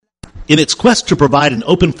In its quest to provide an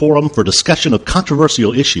open forum for discussion of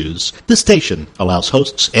controversial issues, this station allows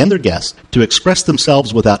hosts and their guests to express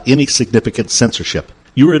themselves without any significant censorship.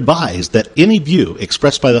 You are advised that any view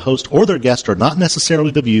expressed by the host or their guest are not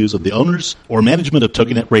necessarily the views of the owners or management of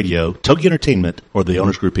TogiNet Radio, Togi Entertainment, or the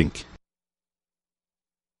Owners Group, Inc.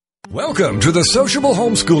 Welcome to The Sociable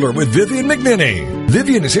Homeschooler with Vivian McNinney.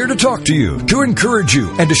 Vivian is here to talk to you, to encourage you,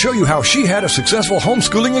 and to show you how she had a successful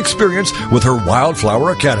homeschooling experience with her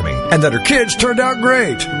Wildflower Academy, and that her kids turned out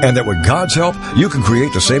great, and that with God's help, you can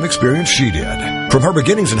create the same experience she did. From her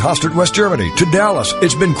beginnings in Hastert, West Germany, to Dallas,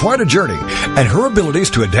 it's been quite a journey, and her abilities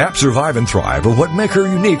to adapt, survive, and thrive are what make her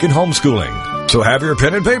unique in homeschooling. So have your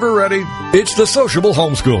pen and paper ready. It's The Sociable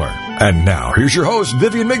Homeschooler. And now, here's your host,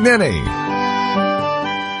 Vivian McNinney.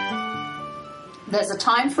 There's a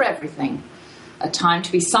time for everything, a time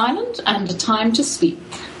to be silent and a time to speak.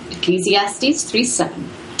 Ecclesiastes 3:7.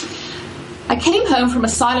 I came home from a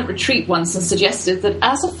silent retreat once and suggested that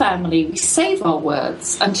as a family we save our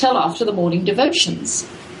words until after the morning devotions,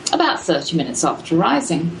 about 30 minutes after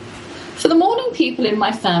rising. For the morning people in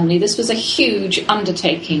my family, this was a huge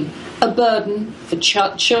undertaking, a burden for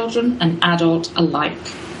children and adult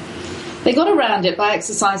alike. They got around it by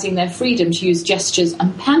exercising their freedom to use gestures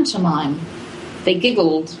and pantomime. They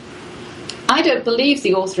giggled. I don't believe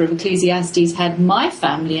the author of Ecclesiastes had my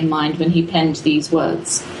family in mind when he penned these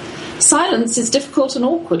words. Silence is difficult and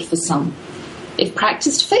awkward for some. If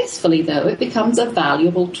practiced faithfully, though, it becomes a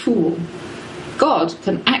valuable tool. God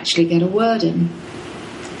can actually get a word in.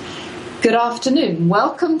 Good afternoon.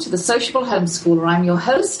 Welcome to The Sociable Homeschooler. I'm your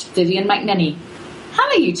host, Vivian McNinney. How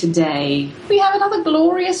are you today? We have another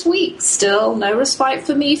glorious week. Still no respite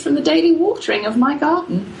for me from the daily watering of my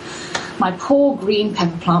garden. My poor green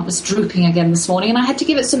pepper plant was drooping again this morning, and I had to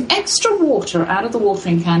give it some extra water out of the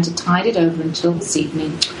watering can to tide it over until this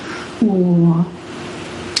evening. Ooh.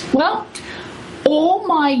 Well, all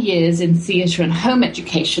my years in theatre and home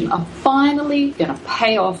education are finally going to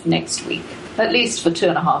pay off next week, at least for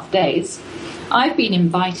 2.5 days. I've been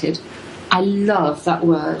invited, I love that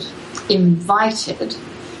word, invited,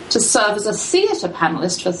 to serve as a theatre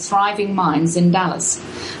panellist for Thriving Minds in Dallas.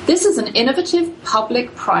 This is an innovative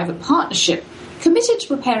public-private partnership committed to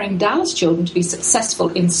preparing Dallas children to be successful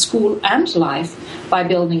in school and life by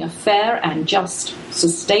building a fair and just,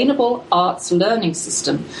 sustainable arts learning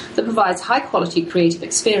system that provides high-quality creative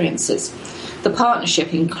experiences. The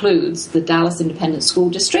partnership includes the Dallas Independent School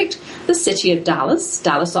District, the City of Dallas,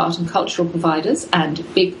 Dallas Art and Cultural Providers, and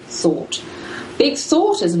Big Thought. Big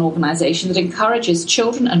Thought is an organization that encourages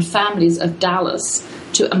children and families of Dallas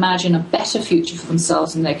to imagine a better future for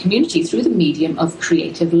themselves and their community through the medium of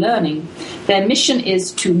creative learning. Their mission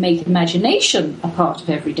is to make imagination a part of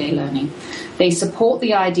everyday learning. They support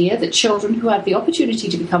the idea that children who have the opportunity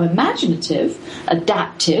to become imaginative,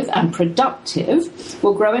 adaptive, and productive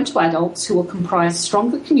will grow into adults who will comprise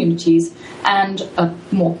stronger communities and a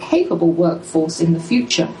more capable workforce in the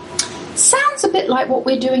future. Sounds a bit like what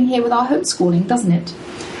we're doing here with our homeschooling, doesn't it?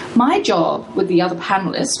 My job with the other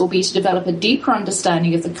panelists will be to develop a deeper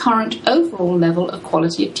understanding of the current overall level of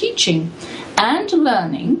quality of teaching and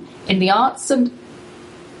learning in the arts and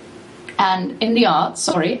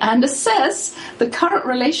assess the current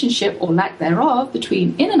relationship or lack thereof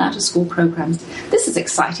between in and out of school programs. This is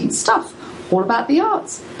exciting stuff, all about the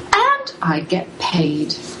arts, and I get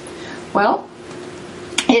paid. Well,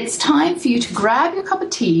 it's time for you to grab your cup of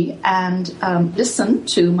tea and listen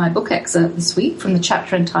to my book excerpt this week from the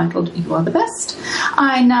chapter entitled You Are the Best.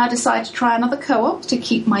 I now decide to try another co-op to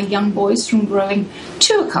keep my young boys from growing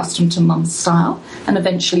too accustomed to mum's style and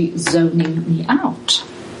eventually zoning me out.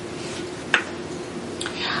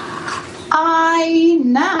 I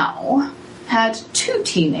now had 2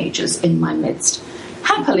 teenagers in my midst.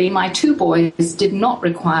 Happily, my 2 boys did not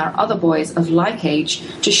require other boys of like age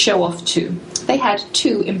to show off to. They had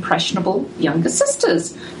 2 impressionable younger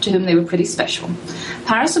sisters, to whom they were pretty special.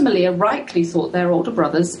 Paris and Malia rightly thought their older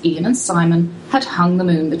brothers, Ian and Simon, had hung the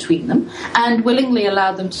moon between them, and willingly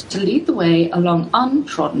allowed them to lead the way along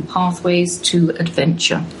untrodden pathways to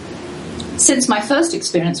adventure. Since my first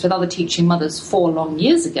experience with other teaching mothers 4 long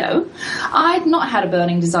years ago, I'd not had a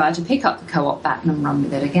burning desire to pick up the co-op baton and run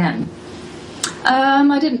with it again.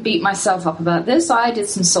 I didn't beat myself up about this. I did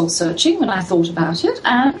some soul-searching when I thought about it,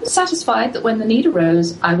 and was satisfied that when the need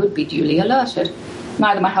arose, I would be duly alerted.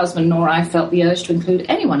 Neither my husband nor I felt the urge to include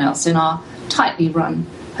anyone else in our tightly run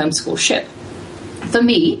homeschool ship. For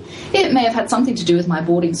me, it may have had something to do with my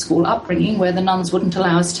boarding school upbringing, where the nuns wouldn't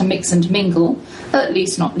allow us to mix and mingle, at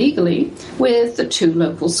least not legally, with the 2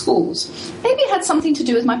 local schools. Maybe it had something to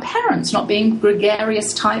do with my parents not being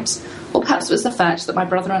gregarious types Or perhaps it was the fact that my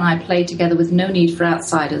brother and I played together with no need for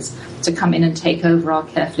outsiders to come in and take over our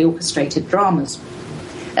carefully orchestrated dramas.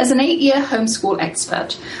 As an 8-year homeschool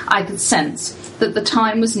expert, I could sense that the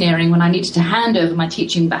time was nearing when I needed to hand over my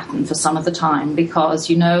teaching baton for some of the time because,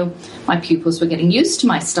 my pupils were getting used to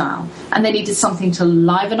my style and they needed something to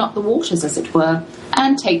liven up the waters, as it were,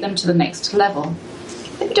 and take them to the next level.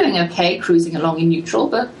 They were doing okay, cruising along in neutral,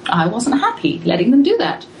 but I wasn't happy letting them do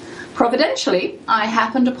that. Providentially, I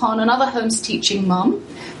happened upon another homes teaching mum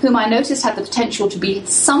whom I noticed had the potential to be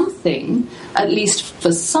something, at least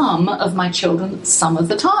for some of my children, some of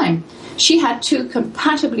the time. She had 2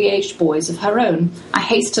 compatibly aged boys of her own. I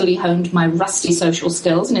hastily honed my rusty social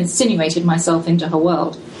skills and insinuated myself into her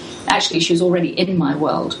world. Actually, she was already in my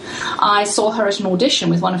world. I saw her at an audition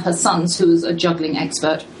with one of her sons who was a juggling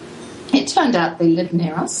expert. It turned out they lived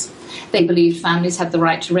near us. They believed families had the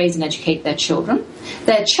right to raise and educate their children.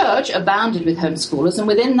 Their church abounded with homeschoolers, and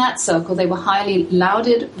within that circle they were highly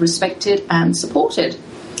lauded, respected, and supported.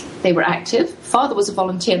 They were active. Father was a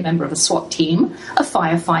volunteer member of a SWAT team, a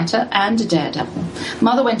firefighter, and a daredevil.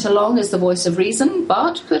 Mother went along as the voice of reason,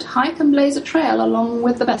 but could hike and blaze a trail along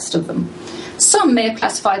with the best of them. Some may have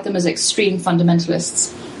classified them as extreme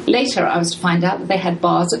fundamentalists. Later, I was to find out that they had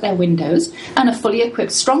bars at their windows and a fully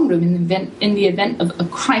equipped strong room in the event of a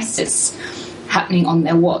crisis happening on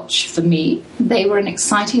their watch. For me, they were an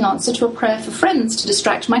exciting answer to a prayer for friends to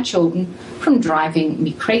distract my children from driving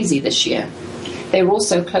me crazy this year. They were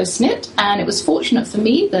also close-knit, and it was fortunate for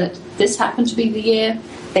me that this happened to be the year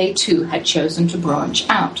they too had chosen to branch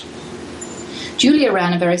out. Julia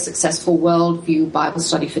ran a very successful worldview Bible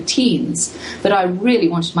study for teens that I really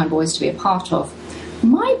wanted my boys to be a part of.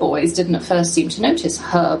 My boys didn't at first seem to notice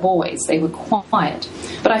her boys. They were quiet.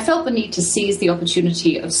 But I felt the need to seize the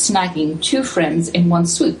opportunity of snagging 2 friends in one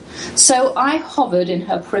swoop. So I hovered in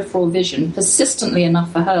her peripheral vision persistently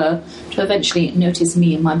enough for her to eventually notice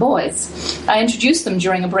me and my boys. I introduced them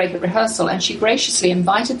during a break at rehearsal, and she graciously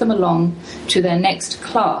invited them along to their next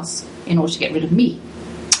class in order to get rid of me.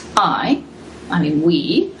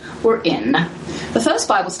 We were in. The first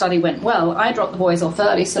Bible study went well. I dropped the boys off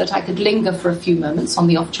early so that I could linger for a few moments on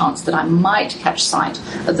the off chance that I might catch sight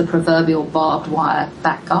of the proverbial barbed wire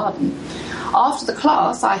back garden. After the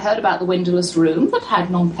class, I heard about the windowless room that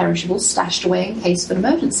had non-perishables stashed away in case of an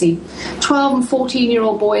emergency. 12 and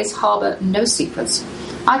 14-year-old boys harbour no secrets.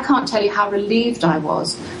 I can't tell you how relieved I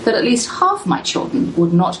was that at least half my children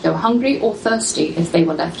would not go hungry or thirsty if they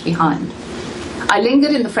were left behind. I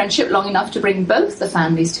lingered in the friendship long enough to bring both the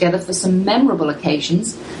families together for some memorable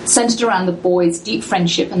occasions, centred around the boys' deep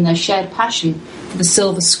friendship and their shared passion for the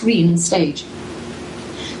silver screen and stage.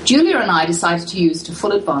 Julia and I decided to use to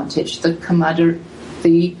full advantage the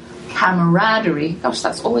camaraderie, gosh,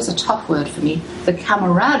 that's always a tough word for me, the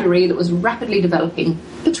camaraderie that was rapidly developing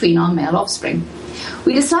between our male offspring.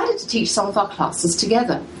 We decided to teach some of our classes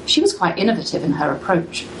together. She was quite innovative in her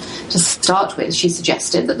approach. To start with, she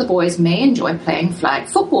suggested that the boys may enjoy playing flag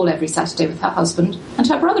football every Saturday with her husband and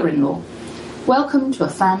her brother-in-law. Welcome to a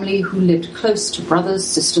family who lived close to brothers,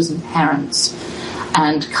 sisters, and parents,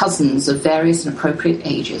 and cousins of various and appropriate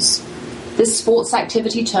ages. This sports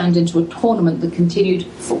activity turned into a tournament that continued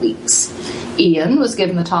for weeks. Ian was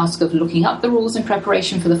given the task of looking up the rules in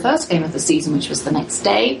preparation for the first game of the season, which was the next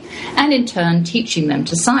day, and in turn teaching them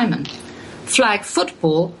to Simon. Flag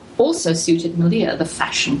football also suited Malia, the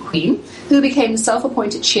fashion queen, who became the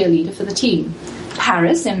self-appointed cheerleader for the team.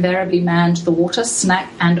 Paris invariably manned the water,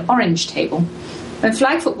 snack, and orange table. When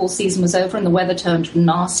flag football season was over and the weather turned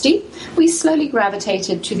nasty, we slowly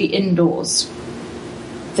gravitated to the indoors.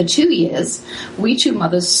 For 2 years, we 2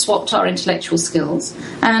 mothers swapped our intellectual skills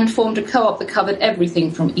and formed a co-op that covered everything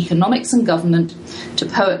from economics and government to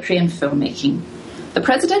poetry and filmmaking. The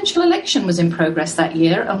presidential election was in progress that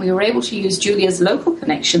year, and we were able to use Julia's local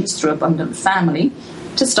connections through Abundant Family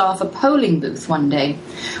to staff a polling booth one day.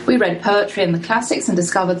 We read poetry and the classics and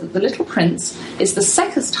discovered that The Little Prince is the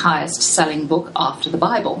second highest selling book after the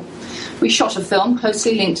Bible. We shot a film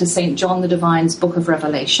closely linked to St. John the Divine's Book of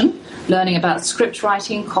Revelation, learning about script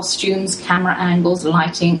writing, costumes, camera angles,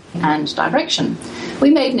 lighting, and direction.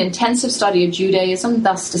 We made an intensive study of Judaism,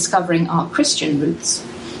 thus discovering our Christian roots.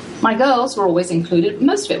 My girls were always included, but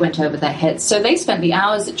most of it went over their heads, so they spent the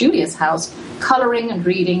hours at Julia's house colouring and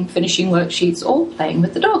reading, finishing worksheets, or playing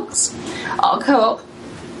with the dogs. Our co-op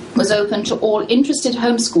was open to all interested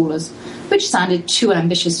homeschoolers, which sounded too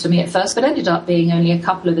ambitious for me at first, but ended up being only a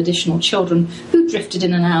couple of additional children who drifted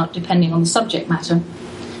in and out depending on the subject matter.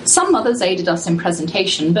 Some mothers aided us in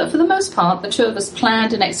presentation, but for the most part, the two of us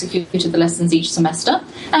planned and executed the lessons each semester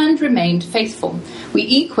and remained faithful. We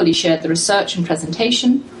equally shared the research and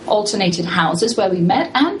presentation, alternated houses where we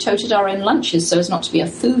met, and toted our own lunches so as not to be a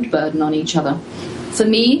food burden on each other. For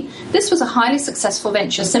me, this was a highly successful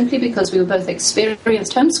venture simply because we were both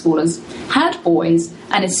experienced homeschoolers, had boys,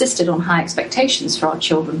 and insisted on high expectations for our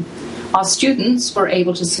children. Our students were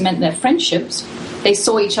able to cement their friendships. They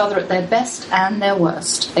saw each other at their best and their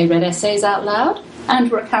worst. They read essays out loud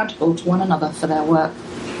and were accountable to one another for their work.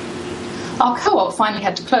 Our co-op finally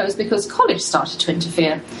had to close because college started to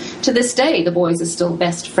interfere. To this day, the boys are still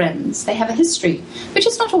best friends. They have a history, which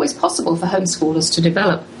is not always possible for homeschoolers to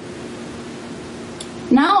develop.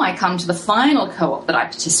 Now I come to the final co-op that I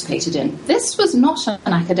participated in. This was not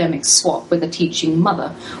an academic swap with a teaching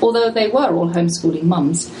mother, although they were all homeschooling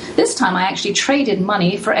mums. This time I actually traded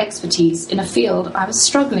money for expertise in a field I was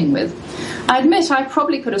struggling with. I admit I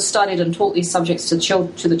probably could have studied and taught these subjects to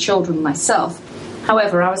the children myself.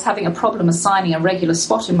 However, I was having a problem assigning a regular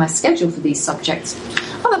spot in my schedule for these subjects.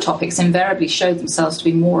 Other topics invariably showed themselves to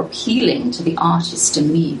be more appealing to the artist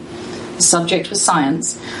in me. The subject was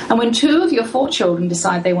science, and when 2 of your 4 children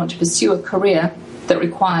decide they want to pursue a career that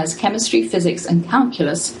requires chemistry, physics, and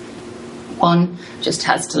calculus, one just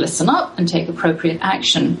has to listen up and take appropriate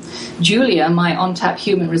action. Julia, my on-tap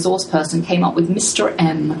human resource person, came up with Mr.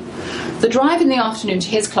 M. The drive in the afternoon to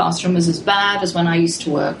his classroom was as bad as when I used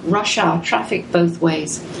to work. Rush hour, traffic both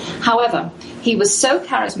ways. However, he was so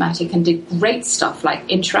charismatic and did great stuff like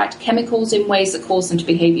interact chemicals in ways that cause them to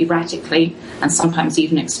behave erratically and sometimes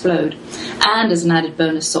even explode, and as an added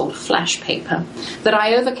bonus sold flash paper, that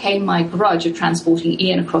I overcame my grudge of transporting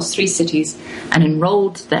Ian across 3 cities and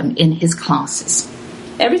enrolled them in his classes.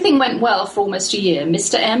 Everything went well for almost a year.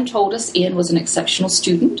 Mr. M told us Ian was an exceptional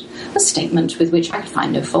student, a statement with which I could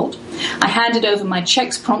find no fault. I handed over my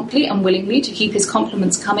checks promptly and willingly to keep his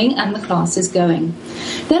compliments coming and the classes going.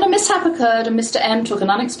 Then a mishap occurred and Mr. M took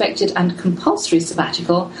an unexpected and compulsory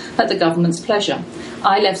sabbatical at the government's pleasure.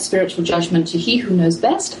 I left spiritual judgment to he who knows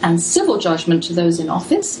best and civil judgment to those in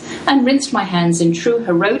office, and rinsed my hands in true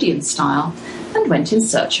Herodian style and went in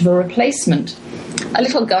search of a replacement. A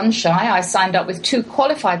little gun-shy, I signed up with 2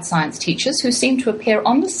 qualified science teachers who seemed to appear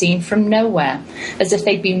on the scene from nowhere, as if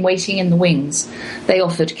they'd been waiting in the wings. They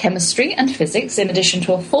offered chemistry and physics, in addition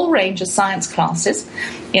to a full range of science classes,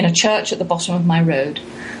 in a church at the bottom of my road.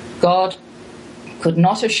 God could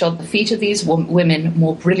not have shod the feet of these women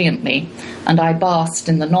more brilliantly, and I basked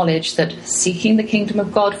in the knowledge that seeking the kingdom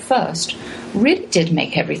of God first really did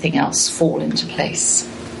make everything else fall into place.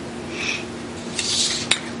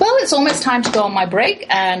 Well, it's almost time to go on my break,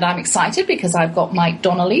 and I'm excited because I've got Mike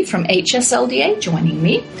Donnelly from HSLDA joining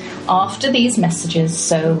me after these messages,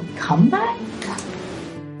 so come back.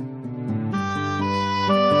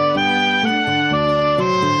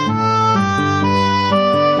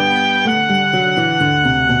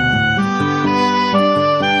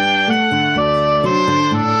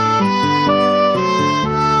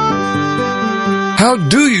 How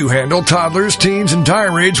do you handle toddlers, teens, and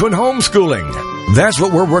tirades when homeschooling? That's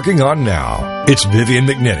what we're working on now. It's Vivian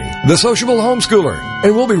McNinney, the sociable homeschooler,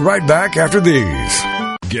 and we'll be right back after these.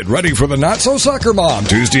 Get ready for the Not So Soccer Mom,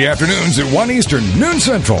 Tuesday afternoons at 1 Eastern, noon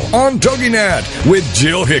Central, on TogiNet with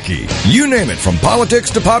Jill Hickey. You name it, from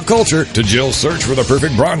politics to pop culture to Jill's search for the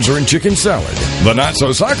perfect bronzer and chicken salad. The Not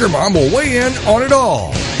So Soccer Mom will weigh in on it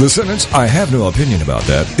all. The sentence, "I have no opinion about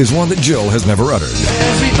that," is one that Jill has never uttered.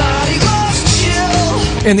 Everybody loves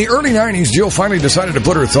Jill. In the early 90s, Jill finally decided to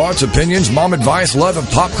put her thoughts, opinions, mom advice, love of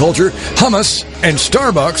pop culture, hummus, and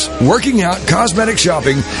Starbucks, working out, cosmetic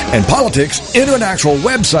shopping, and politics into an actual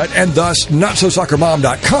website, and thus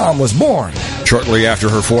NotSoSoccerMom.com was born. Shortly after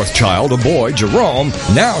her 4th child, a boy, Jerome,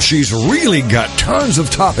 now she's really got tons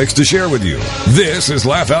of topics to share with you. This is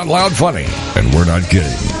Laugh Out Loud Funny, and we're not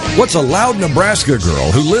kidding. What's a loud Nebraska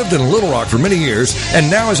girl who lived in Little Rock for many years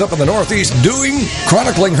and now is up in the Northeast doing?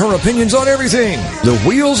 Chronicling her opinions on everything. The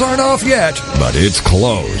wheels aren't off yet, but it's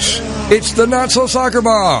close. It's the Not So Soccer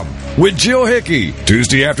Mom with Jill Hickey,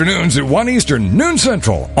 Tuesday afternoons at 1 Eastern, noon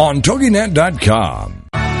Central on TogiNet.com.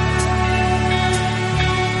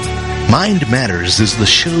 Mind Matters is the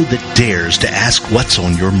show that dares to ask what's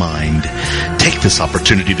on your mind. Take this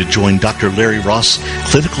opportunity to join Dr. Larry Ross,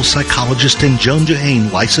 clinical psychologist, and Joan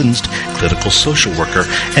Johane, licensed clinical social worker,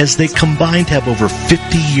 as they combined have over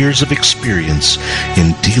 50 years of experience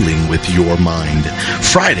in dealing with your mind.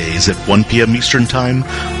 Fridays at 1 p.m. Eastern Time,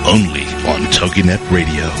 only on TogiNet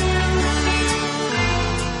Radio.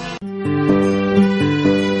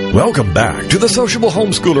 Welcome back to The Sociable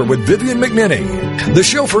Homeschooler with Vivian McNinney, the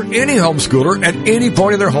show for any homeschooler at any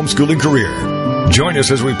point in their homeschooling career. Join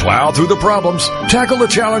us as we plow through the problems, tackle the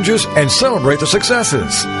challenges, and celebrate the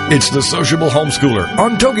successes. It's the Sociable Homeschooler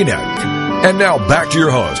on TogiNet. And now back to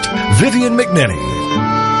your host, Vivian McNinney.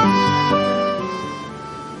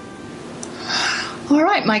 All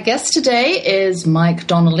right, my guest today is Mike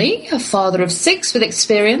Donnelly, a father of 6 with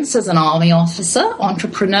experience as an Army officer,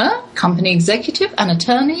 entrepreneur, company executive, and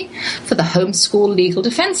attorney for the Homeschool Legal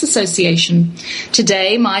Defense Association.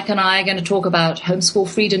 Today, Mike and I are going to talk about homeschool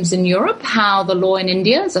freedoms in Europe, how the law in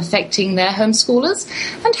India is affecting their homeschoolers,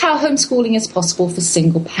 and how homeschooling is possible for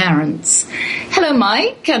single parents. Hello,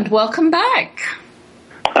 Mike, and welcome back.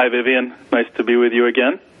 Hi, Vivian. Nice to be with you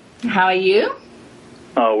again. How are you?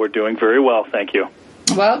 Oh, we're doing very well, thank you.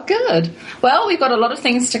 Well, good. Well, we've got a lot of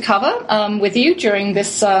things to cover with you during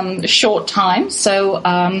this short time, so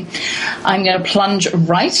I'm going to plunge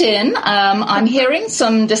right in. I'm hearing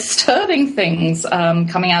some disturbing things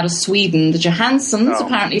coming out of Sweden. The Johanssons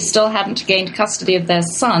apparently still haven't gained custody of their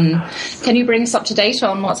son. Can you bring us up to date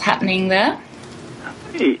on what's happening there?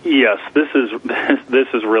 Yes, this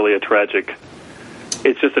is really a tragic.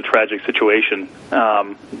 It's just a tragic situation.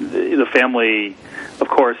 The family, of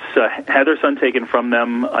course, had their son taken from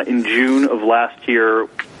them in June of last year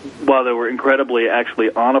while they were incredibly actually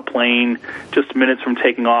on a plane just minutes from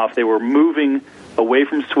taking off. They were moving away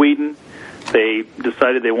from Sweden. They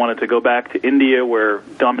decided they wanted to go back to India, where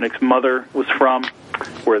Dominic's mother was from,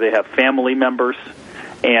 where they have family members.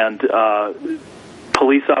 And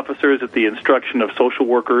police officers, at the instruction of social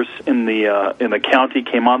workers in the county,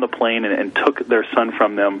 came on the plane and took their son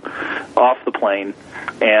from them off the plane.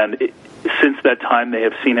 And since that time, they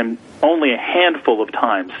have seen him only a handful of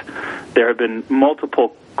times. There have been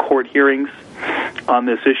multiple court hearings on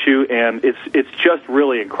this issue, and it's just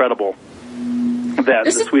really incredible that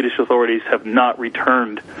the Swedish authorities have not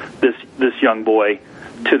returned this young boy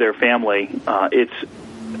to their family.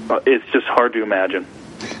 It's just hard to imagine.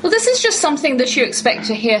 Well, this is just something that you expect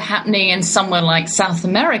to hear happening in somewhere like South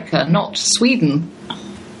America, not Sweden.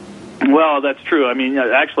 Well, that's true. I mean,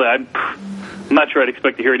 actually, I'm not sure I'd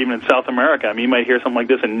expect to hear it even in South America. I mean, you might hear something like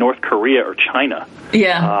this in North Korea or China.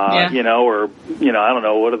 Yeah. I don't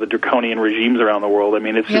know, what are the draconian regimes around the world? I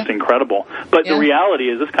mean, it's just incredible. But the reality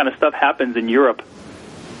is this kind of stuff happens in Europe.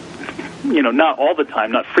 Not all the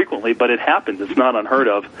time, not frequently, but it happens. It's not unheard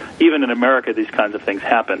of. Even in America, these kinds of things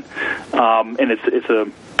happen. And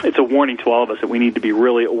it's a warning to all of us that we need to be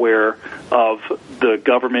really aware of the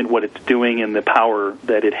government, what it's doing, and the power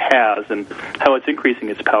that it has, and how it's increasing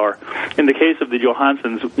its power. In the case of the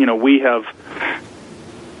Johanssons, we have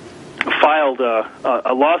filed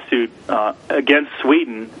a lawsuit against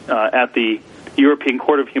Sweden at the European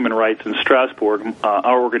Court of Human Rights in Strasbourg.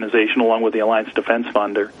 Our organization, along with the Alliance Defense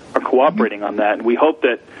Fund, are cooperating on that, and we hope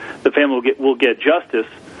that the family will get justice.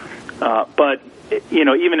 But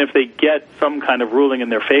even if they get some kind of ruling in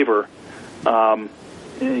their favor, how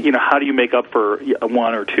do you make up for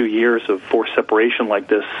 1 or 2 years of forced separation like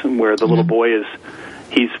this, where the little boy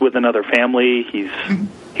he's with another family,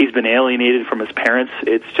 he's been alienated from his parents?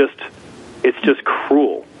 It's just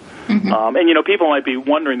cruel. And, people might be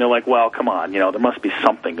wondering, they're like, well, come on, there must be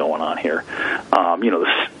something going on here.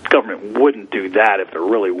 The government wouldn't do that if there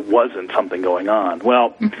really wasn't something going on.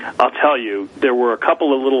 Well, I'll tell you, there were a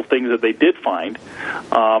couple of little things that they did find,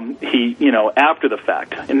 after the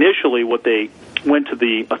fact. Initially, what they went to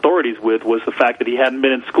the authorities with was the fact that he hadn't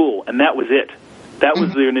been in school, and that was it. That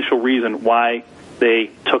was the initial reason why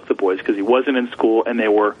they took the boys, because he wasn't in school, and they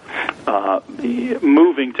were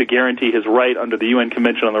moving to guarantee his right under the UN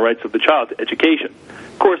Convention on the Rights of the Child to education.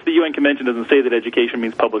 Of course, the UN Convention doesn't say that education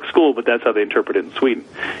means public school, but that's how they interpret it in Sweden.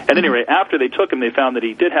 At any rate, after they took him, they found that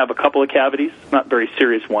he did have a couple of cavities, not very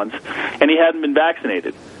serious ones, and he hadn't been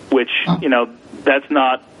vaccinated, which, that's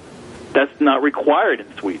not required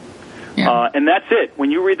in Sweden. And that's it.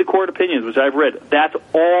 When you read the court opinions, which I've read, that's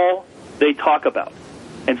all they talk about.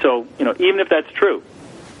 And so, even if that's true,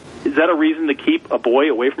 is that a reason to keep a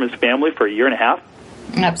boy away from his family for 1.5 years?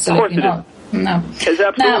 Absolutely not. Of course it is. No. It's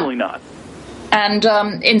absolutely not. And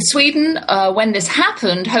in Sweden, when this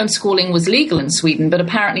happened, homeschooling was legal in Sweden, but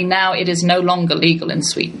apparently now it is no longer legal in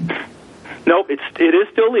Sweden. No, it is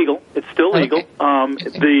still legal. It's still legal.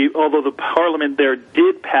 Okay. Although the parliament there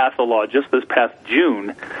did pass a law just this past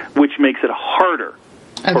June, which makes it harder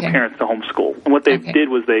for parents to homeschool. And what they did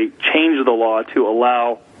was they changed the law to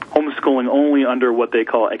allow homeschooling only under what they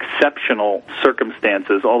call exceptional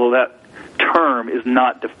circumstances, although that term is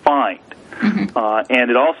not defined.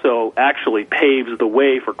 And it also actually paves the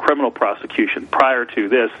way for criminal prosecution. Prior to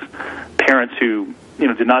this, parents who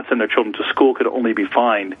did not send their children to school could only be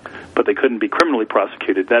fined, but they couldn't be criminally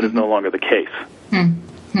prosecuted. That is no longer the case.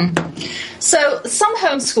 So some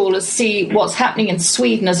homeschoolers see what's happening in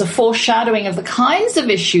Sweden as a foreshadowing of the kinds of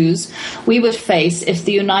issues we would face if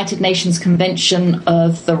the United Nations Convention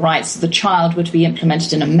of the Rights of the Child were to be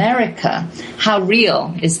implemented in America. How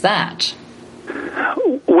real is that?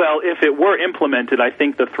 Well, if it were implemented, I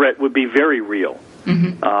think the threat would be very real.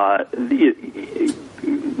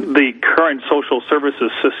 The current social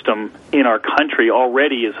services system in our country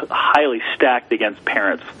already is highly stacked against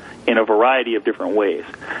parents in a variety of different ways.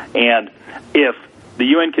 And if the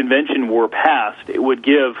UN Convention were passed, it would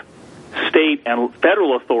give state and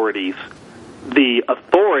federal authorities the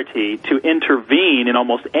authority to intervene in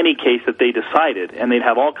almost any case that they decided. And they'd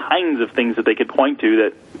have all kinds of things that they could point to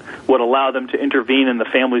that would allow them to intervene in the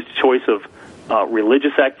family's choice of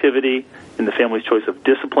religious activity, in the family's choice of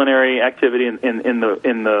disciplinary activity, in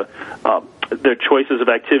their choices of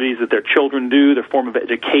activities that their children do, their form of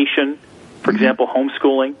education, for example,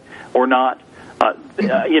 homeschooling or not.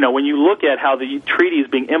 When you look at how the treaty is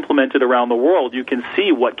being implemented around the world, you can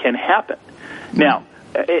see what can happen. Now,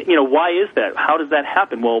 why is that? How does that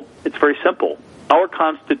happen? Well, it's very simple. Our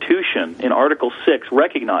Constitution in Article 6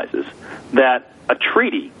 recognizes that a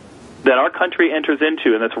treaty that our country enters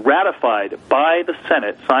into and that's ratified by the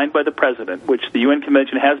Senate, signed by the President, which the UN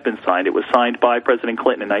Convention has been signed. It was signed by President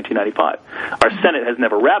Clinton in 1995. Our Senate has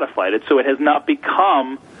never ratified it, so it has not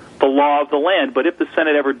become the law of the land. But if the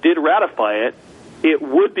Senate ever did ratify it, it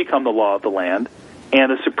would become the law of the land,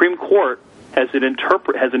 and the Supreme Court has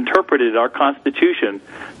interpreted our Constitution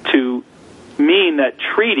to mean that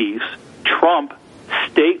treaties trump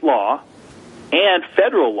state law and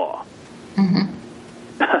federal law.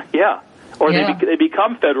 They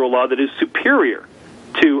become federal law that is superior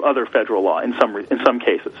to other federal law in some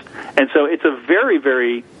cases, and so it's a very,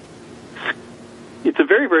 very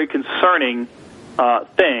concerning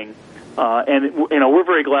thing. And we're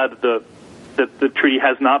very glad that the treaty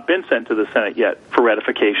has not been sent to the Senate yet for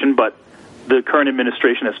ratification, but the current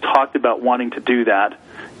administration has talked about wanting to do that,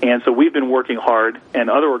 and so we've been working hard, and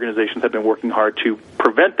other organizations have been working hard to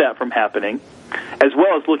prevent that from happening, as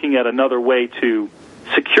well as looking at another way to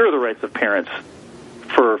secure the rights of parents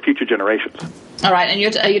for future generations. All right,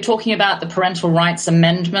 and are you talking about the Parental Rights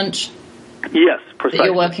Amendment? Yes, precisely. That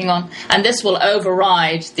you're working on? And this will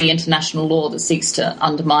override the international law that seeks to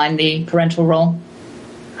undermine the parental role?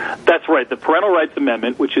 That's right. The Parental Rights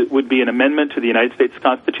Amendment, which would be an amendment to the United States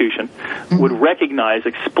Constitution, would recognize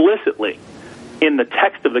explicitly in the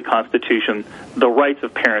text of the Constitution the rights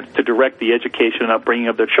of parents to direct the education and upbringing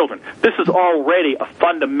of their children. This is already a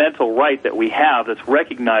fundamental right that we have that's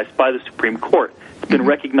recognized by the Supreme Court. It's been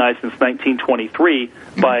recognized since 1923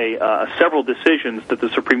 by several decisions that the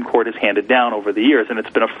Supreme Court has handed down over the years, and it's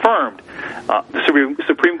been affirmed. The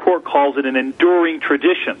Supreme Court calls it an enduring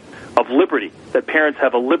tradition of liberty, that parents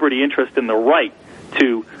have a liberty interest in the right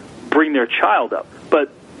to bring their child up. But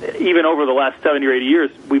even over the last 70 or 80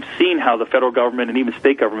 years, we've seen how the federal government and even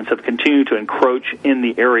state governments have continued to encroach in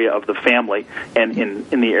the area of the family and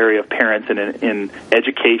in the area of parents and in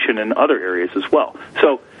education and other areas as well.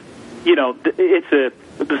 So,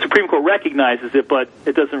 the Supreme Court recognizes it, but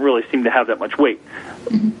it doesn't really seem to have that much weight.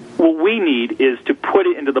 What we need is to put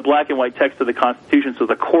it into the black and white text of the Constitution so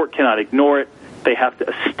the court cannot ignore it. They have to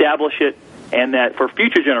establish it, and that for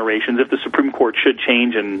future generations, if the Supreme Court should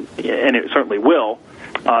change, and it certainly will,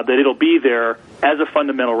 that it'll be there as a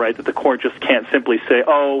fundamental right, that the court just can't simply say,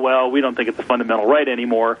 oh, well, we don't think it's a fundamental right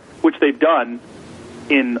anymore, which they've done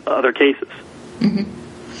in other cases.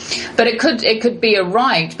 But it could be a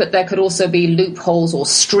right, but there could also be loopholes or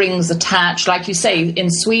strings attached. Like you say, in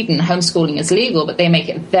Sweden, homeschooling is legal, but they make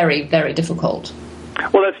it very, very difficult.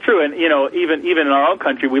 Well, that's true, and even in our own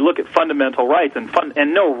country, we look at fundamental rights,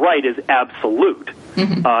 and no right is absolute.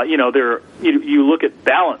 You look at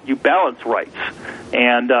balance. You balance rights,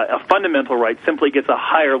 and a fundamental right simply gets a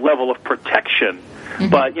higher level of protection.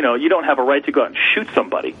 But you don't have a right to go out and shoot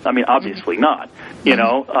somebody. I mean, obviously not.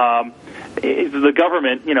 The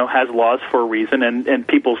government, has laws for a reason, and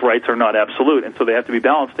people's rights are not absolute, and so they have to be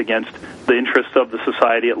balanced against the interests of the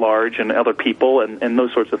society at large and other people and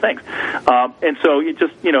those sorts of things. And so it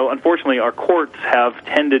just, unfortunately, our courts have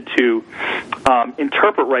tended to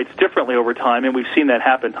interpret rights differently over time, and we've seen that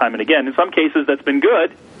happen time and again. In some cases, that's been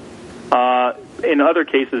good. In other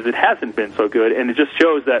cases, it hasn't been so good, and it just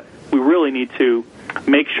shows that we really need to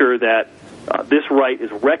make sure that this right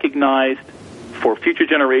is recognized for future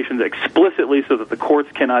generations explicitly, so that the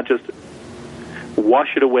courts cannot just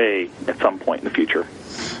wash it away at some point in the future.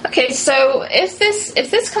 Okay, so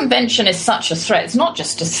if this convention is such a threat, it's not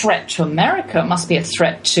just a threat to America, it must be a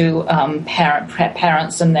threat to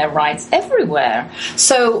parents and their rights everywhere.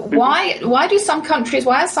 So why are some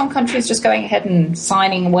countries just going ahead and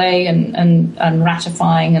signing away and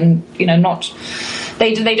ratifying and, not,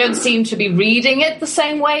 they don't seem to be reading it the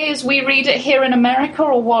same way as we read it here in America,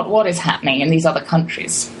 or what is happening in these other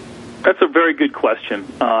countries? That's a very good question.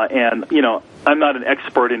 And, I'm not an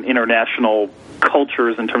expert in international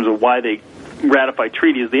cultures in terms of why they ratify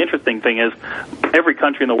treaties. The interesting thing is every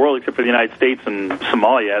country in the world except for the United States and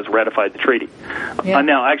Somalia has ratified the treaty. Yeah.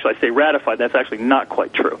 Now, actually, I say ratified. That's actually not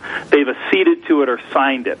quite true. They've acceded to it or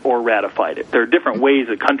signed it or ratified it. There are different ways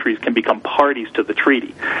that countries can become parties to the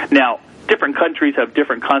treaty. Now, different countries have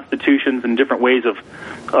different constitutions and different ways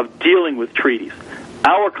of dealing with treaties.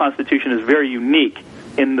 Our Constitution is very unique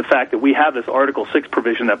in the fact that we have this Article 6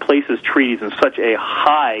 provision that places treaties in such a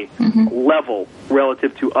high level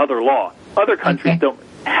relative to other law. Other countries don't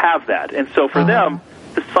have that. And so for them,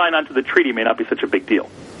 to sign on to the treaty may not be such a big deal.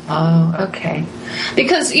 Oh, okay.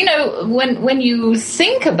 Because, when you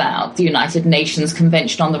think about the United Nations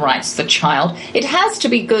Convention on the Rights of the Child, it has to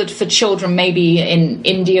be good for children maybe in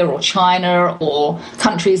India or China or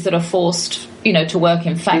countries that are forced, to work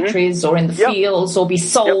in factories or in the fields or be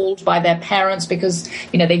sold by their parents because,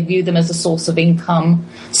 they view them as a source of income.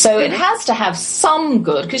 So it has to have some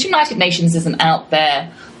good, because United Nations isn't out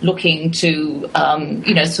there looking to,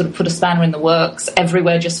 sort of put a spanner in the works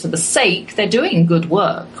everywhere just for the sake. They're doing good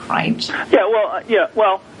work, right?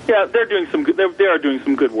 They're doing some good. They are doing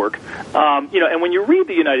some good work. And when you read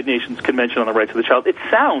the United Nations Convention on the Rights of the Child, it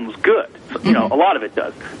sounds good. A lot of it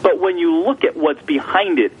does. But when you look at what's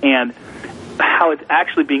behind it and how it's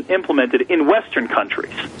actually being implemented in Western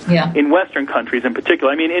countries, in Western countries in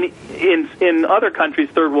particular. I mean, in other countries,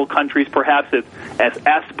 third world countries, perhaps it's as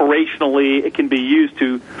aspirationally it can be used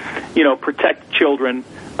to, protect children,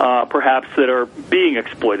 perhaps that are being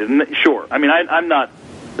exploited. And sure, I mean,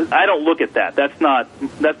 I don't look at that. That's not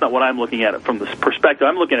what I'm looking at it from this perspective.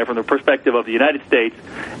 I'm looking at it from the perspective of the United States,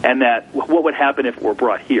 and that what would happen if it were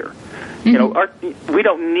brought here. We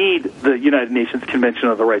don't need the United Nations Convention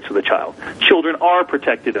on the Rights of the Child. Children are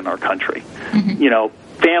protected in our country.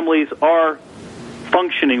 Families are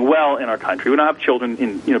functioning well in our country. We don't have children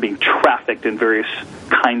being trafficked in various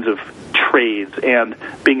kinds of trades and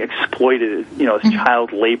being exploited, as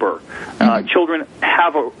child labor. Children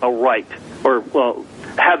have a right,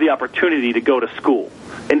 have the opportunity to go to school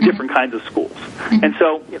in different kinds of schools. And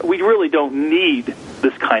so we really don't need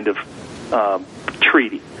this kind of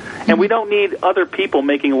treaty. And we don't need other people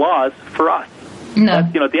making laws for us. No.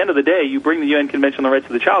 At the end of the day, you bring the UN Convention on the Rights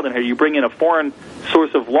of the Child in here, you bring in a foreign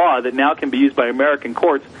source of law that now can be used by American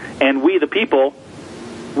courts, and we, the people,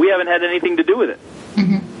 we haven't had anything to do with it.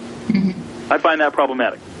 I find that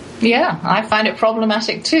problematic. Yeah, I find it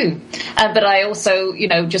problematic too. But I also,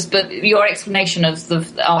 but your explanation of the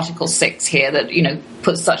Article 6 here that,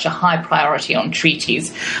 puts such a high priority on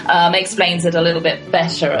treaties explains it a little bit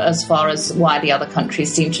better as far as why the other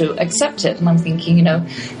countries seem to accept it. And I'm thinking,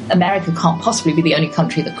 America can't possibly be the only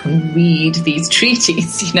country that can read these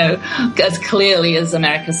treaties, as clearly as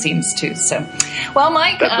America seems to. So, well,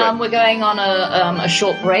 Mike, right. We're going on a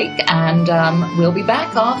short break, and we'll be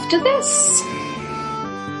back after this.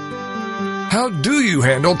 How do you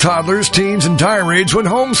handle toddlers, teens, and tirades when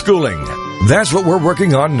homeschooling? That's what we're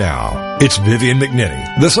working on now. It's Vivian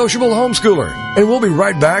McNinney, the sociable homeschooler, and we'll be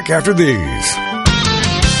right back after these. The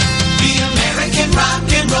American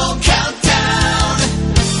Rock and Roll Countdown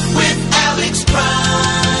with Alex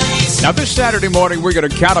Price. Now, this Saturday morning, we're going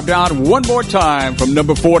to count them down one more time from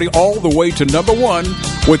number 40 all the way to number 1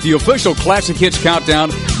 with the official Classic Hits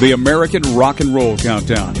Countdown, the American Rock and Roll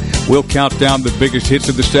Countdown. We'll count down the biggest hits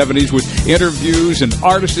of the 70s with interviews and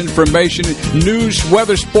artist information, news,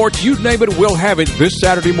 weather, sports, you name it, we'll have it this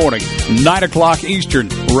Saturday morning, 9 o'clock Eastern,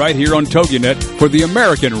 right here on TogiNet for the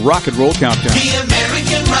American Rock and Roll Countdown. The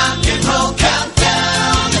American Rock and Roll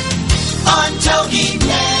Countdown on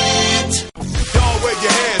TogiNet. Y'all wave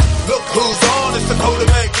your hands, look who's on, it's the Dakota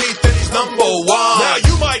Man Keith and he's number 1. Now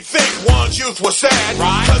you might think Juan's youth was sad,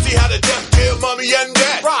 right? Cause he had a deaf, dear mommy and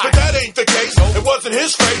dad, right? But that ain't the case, it wasn't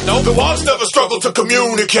his fate, no. The Juans never struggled to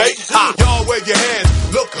communicate. Y'all wave your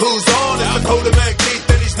hands, look who's on, it's the Dakota Man Keith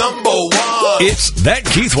and he's number 1. It's That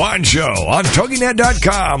Keith Wan Show on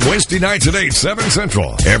TogiNet.com, Wednesday nights at 8, 7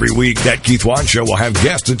 Central. Every week, That Keith Wan Show will have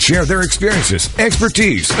guests that share their experiences,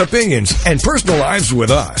 expertise, opinions, and personal lives with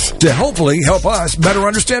us to hopefully help us better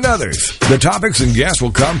understand others. The topics and guests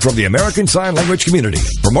will come from the American Sign Language community.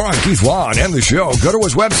 For more on Keith Wan and the show, go to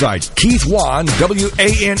his website,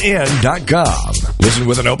 KeithWanWann.com. Listen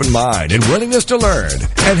with an open mind and willingness to learn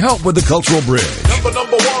and help with the cultural bridge.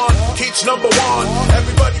 Number one, keeps number one.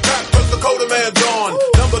 Everybody clap cause the Coda Man's on.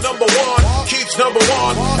 Number one, keeps number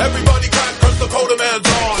one. Everybody clap cause the Coda Man's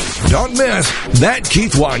on. Don't miss That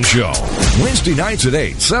Keith Wan Show. Wednesday nights at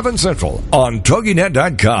 8, 7 Central on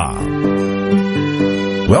TogiNet.com.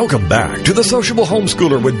 Welcome back to The Sociable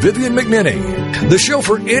Homeschooler with Vivian McNinney, the show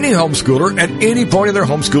for any homeschooler at any point in their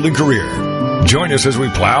homeschooling career. Join us as we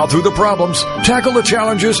plow through the problems, tackle the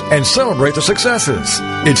challenges, and celebrate the successes.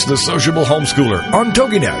 It's The Sociable Homeschooler on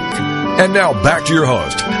TogiNet. And now back to your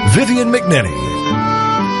host, Vivian McNinney.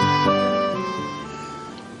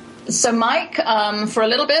 So, Mike, for a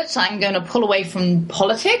little bit, I'm going to pull away from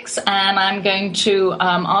politics, and I'm going to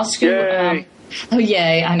ask you... Yay. Oh,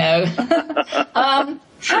 yay, I know.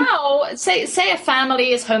 How, say a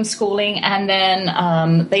family is homeschooling and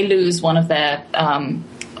then they lose one of their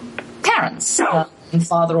parents,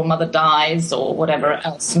 father or mother dies or whatever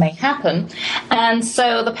else may happen. And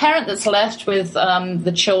so the parent that's left with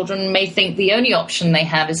the children may think the only option they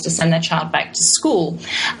have is to send their child back to school.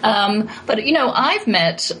 But, you know, I've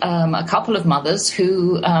met a couple of mothers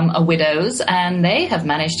who are widows, and they have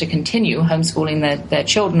managed to continue homeschooling their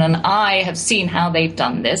children. And I have seen how they've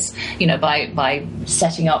done this, you know, by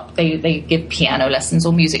setting up, they give piano lessons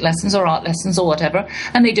or music lessons or art lessons or whatever,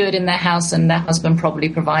 and they do it in their house, and their husband probably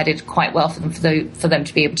provided quite well for them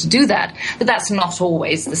to be able to do that. But that's not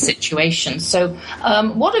always the situation. So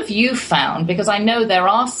what have you found? Because I know there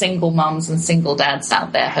are single mums and single dads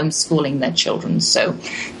out there homeschooling their children. So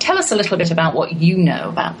tell us a little bit about what you know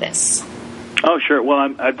about this. Oh, sure.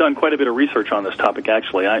 Well, I've done quite a bit of research on this topic,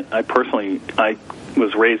 actually. I personally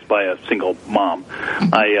was raised by a single mom.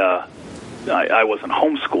 Mm-hmm. I wasn't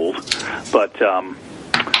homeschooled, but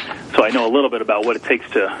so I know a little bit about what it takes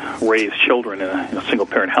to raise children in a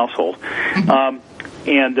single-parent household. Mm-hmm.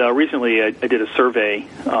 And recently I did a survey,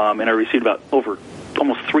 and I received about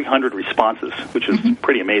almost 300 responses, which is mm-hmm.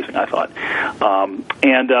 pretty amazing, I thought.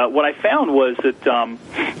 And what I found was that some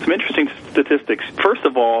interesting statistics. First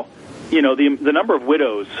of all, you know, the number of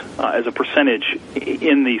widows as a percentage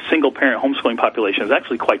in the single-parent homeschooling population is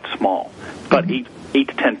actually quite small. About mm-hmm. 8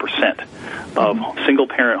 to 10% of mm-hmm.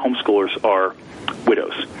 single-parent homeschoolers are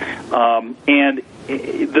widows. And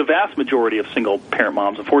the vast majority of single-parent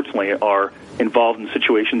moms, unfortunately, are involved in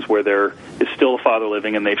situations where there is still a father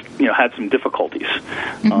living and they've had some difficulties,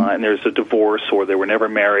 mm-hmm. And there's a divorce or they were never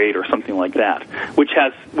married or something like that, which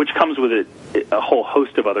comes with it a whole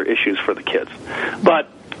host of other issues for the kids. But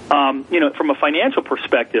from a financial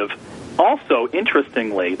perspective, also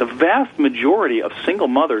interestingly, the vast majority of single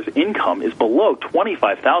mothers' income is below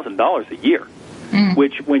 $25,000 a year,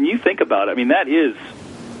 which, when you think about it, I mean, that is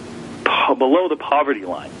below the poverty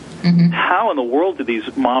line. Mm-hmm. How in the world do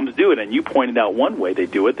these moms do it? And you pointed out one way they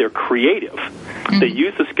do it. They're creative. Mm-hmm. They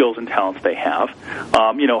use the skills and talents they have.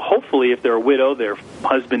 Hopefully, if they're a widow, their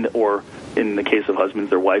husband, or in the case of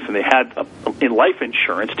husbands, their wife, and they had life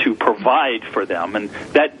insurance to provide for them. And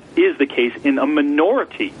that is the case in a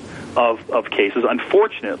minority of cases,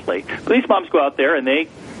 unfortunately. But these moms go out there and they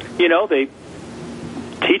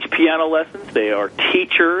teach piano lessons. They are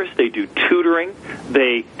teachers. They do tutoring.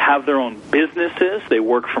 They have their own businesses. They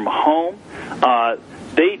work from home.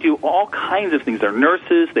 They do all kinds of things. They're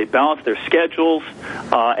nurses. They balance their schedules.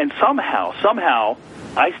 And somehow,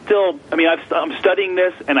 I'm studying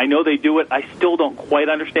this, and I know they do it. I still don't quite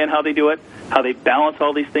understand how they do it, how they balance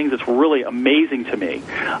all these things. It's really amazing to me.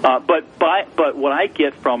 But what I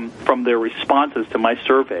get from their responses to my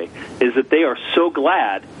survey is that they are so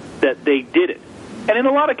glad that they did it. And in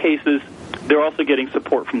a lot of cases, they're also getting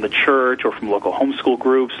support from the church or from local homeschool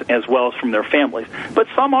groups, as well as from their families. But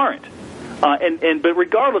some aren't. But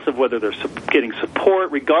regardless of whether they're getting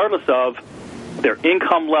support, regardless of their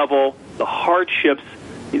income level, the hardships,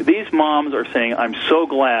 these moms are saying, I'm so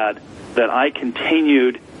glad that I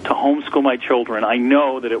continued to homeschool my children. I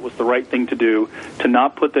know that it was the right thing to do, to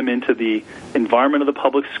not put them into the environment of the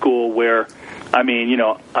public school where, I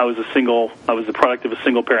was the product of a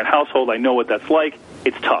single-parent household. I know what that's like.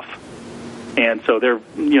 It's tough. And so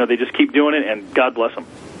they just keep doing it, and God bless them.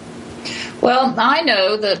 Well, I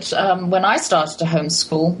know that when I started to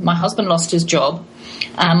homeschool, my husband lost his job.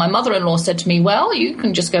 My mother-in-law said to me, well, you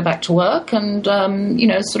can just go back to work and,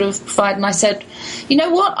 sort of provide. And I said, you know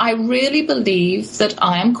what? I really believe that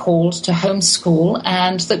I am called to homeschool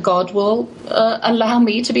and that God will allow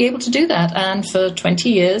me to be able to do that. And for 20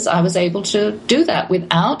 years, I was able to do that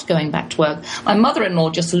without going back to work. My mother-in-law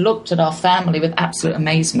just looked at our family with absolute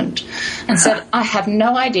amazement and said, I have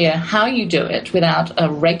no idea how you do it without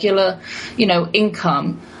a regular,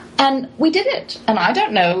 income. And we did it. And I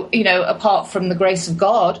don't know, apart from the grace of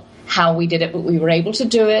God, how we did it, but we were able to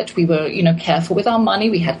do it. We were, careful with our money.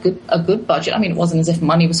 We had a good budget. I mean, it wasn't as if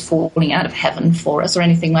money was falling out of heaven for us or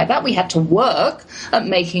anything like that. We had to work at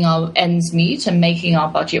making our ends meet and making our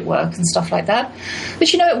budget work and stuff like that.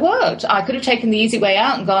 But, it worked. I could have taken the easy way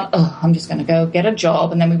out and gone, I'm just going to go get a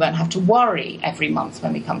job, and then we won't have to worry every month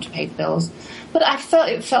when we come to pay the bills. But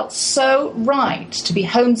it felt so right to be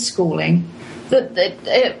homeschooling that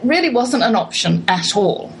it really wasn't an option at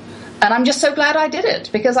all. And I'm just so glad I did it,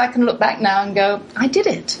 because I can look back now and go, I did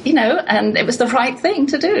it, and it was the right thing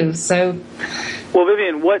to do. So, well,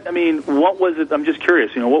 Vivian, what was it? I'm just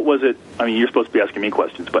curious. What was it? I mean, you're supposed to be asking me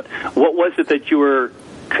questions, but what was it that you were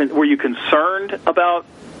you concerned about?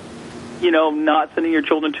 Not sending your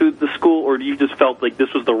children to the school, or you just felt like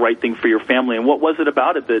this was the right thing for your family? And what was it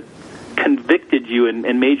about it that convicted you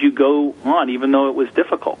and made you go on, even though it was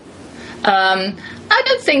difficult? I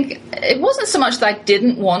don't think it wasn't so much that I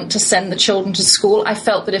didn't want to send the children to school. I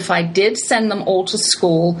felt that if I did send them all to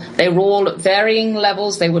school, they were all at varying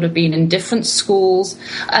levels. They would have been in different schools,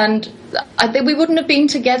 and we wouldn't have been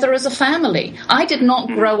together as a family. I did not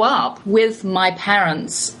grow up with my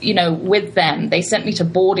parents, with them. They sent me to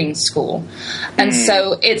boarding school. And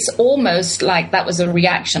so it's almost like that was a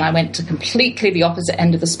reaction. I went to completely the opposite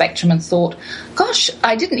end of the spectrum and thought, gosh,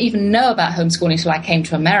 I didn't even know about homeschooling until I came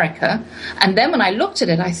to America. And then when I looked at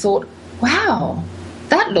it, I thought, wow,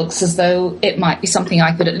 that looks as though it might be something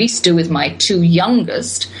I could at least do with my two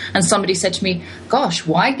youngest. And somebody said to me, gosh,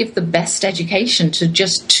 why give the best education to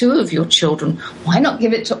just two of your children? Why not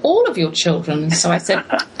give it to all of your children? And so I said,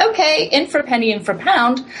 okay, in for a penny, in for a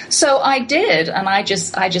pound. So I did, and I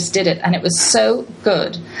just did it, and it was so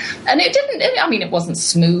good. And it wasn't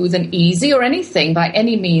smooth and easy or anything by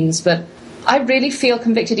any means, but I really feel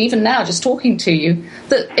convicted even now, just talking to you,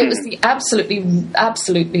 that it was the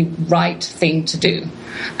absolutely right thing to do.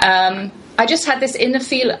 I just had this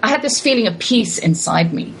feeling of peace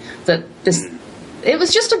inside me, that it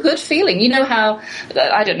was just a good feeling. You know how,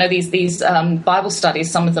 I don't know, these Bible studies,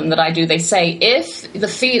 some of them that I do, they say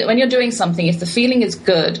when you're doing something, if the feeling is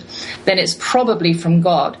good, then it's probably from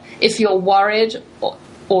God. If you're worried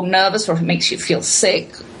or nervous, or if it makes you feel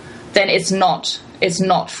sick, then it's not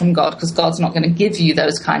from God, because God's not going to give you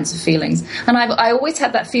those kinds of feelings. And I always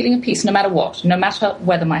had that feeling of peace no matter what, no matter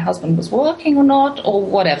whether my husband was working or not or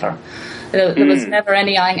whatever. There was never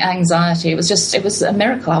any anxiety. It was a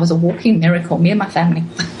miracle. I was a walking miracle, me and my family.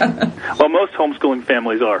 Well, most homeschooling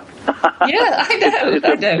families are. Yeah, I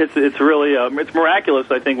know. It's really it's miraculous,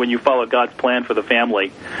 I think, when you follow God's plan for the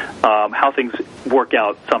family, how things work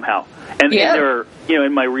out somehow. And there are,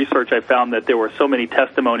 in my research, I found that there were so many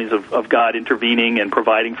testimonies of God intervening and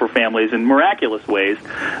providing for families in miraculous ways,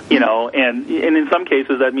 and in some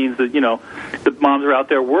cases that means that, the moms are out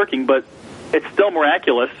there working, but it's still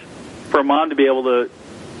miraculous for a mom to be able to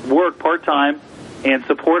work part-time and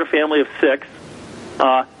support a family of 6,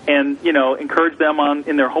 and, encourage them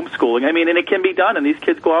in their homeschooling. I mean, and it can be done, and these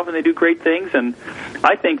kids go off and they do great things, and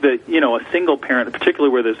I think that, a single parent,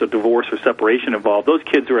 particularly where there's a divorce or separation involved, those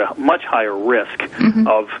kids are at much higher risk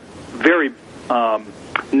of very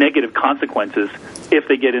negative consequences if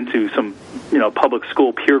they get into some, public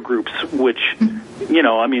school peer groups, which,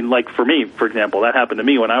 like for me, for example, that happened to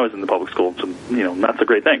me when I was in the public school, so, not so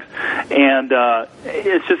great things. And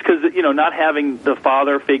it's just because, not having the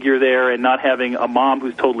father figure there and not having a mom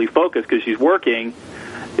who's totally focused because she's working,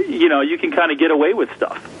 you can kind of get away with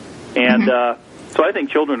stuff. And so I think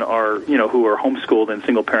children are, who are homeschooled in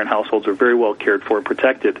single-parent households are very well cared for and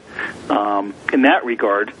protected in that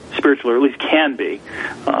regard, spiritually, or at least can be.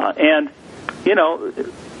 And,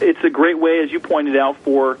 it's a great way, as you pointed out,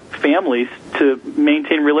 for families to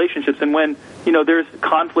maintain relationships. And when, there's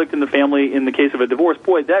conflict in the family, in the case of a divorce,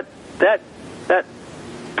 boy, that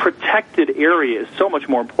protected area is so much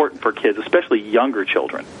more important for kids, especially younger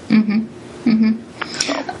children.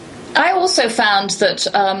 I also found that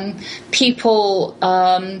people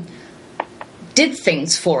did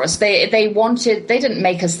things for us. They didn't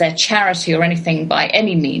make us their charity or anything by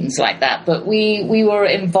any means like that, but we were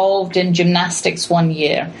involved in gymnastics one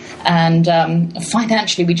year, and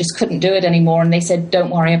financially we just couldn't do it anymore, and they said,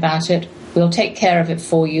 don't worry about it. We'll take care of it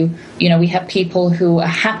for you. We have people who are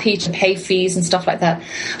happy to pay fees and stuff like that.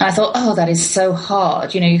 And I thought, that is so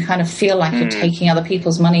hard. You kind of feel like you're taking other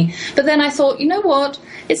people's money. But then I thought, you know what?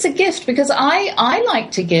 It's a gift, because I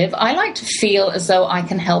like to give. I like to feel as though I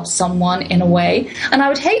can help someone in a way. And I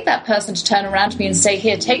would hate that person to turn around to me and say,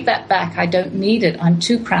 here, take that back. I don't need it. I'm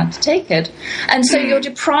too proud to take it. And so you're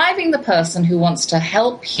depriving the person who wants to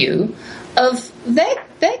help you of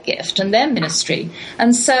their gift and their ministry.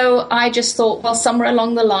 And so I just thought, well, somewhere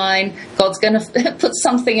along the line, God's going to put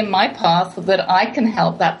something in my path that I can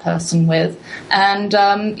help that person with. And,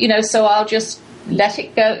 so I'll just let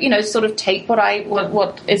it go, sort of take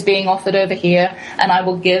what is being offered over here, and I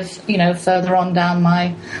will give, further on down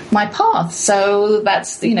my path. So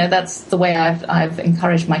that's the way I've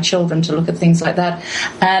encouraged my children to look at things like that.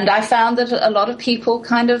 And I found that a lot of people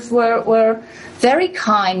kind of were very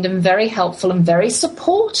kind and very helpful and very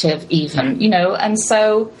supportive even, and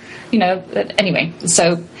so, anyway,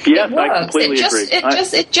 so yes, it works. I completely agree.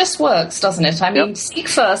 It just works, doesn't it? I mean, Yep. Seek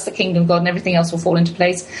first the kingdom of God and everything else will fall into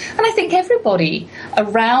place. And I think everybody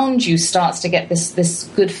around you starts to get this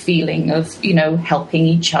good feeling of, helping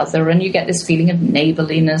each other, and you get this feeling of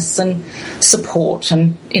neighborliness and support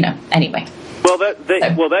and, anyway. Well,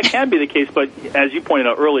 that can be the case, but as you pointed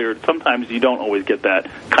out earlier, sometimes you don't always get that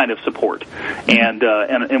kind of support. And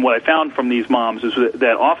what I found from these moms is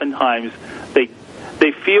that oftentimes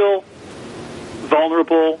they feel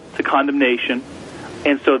vulnerable to condemnation,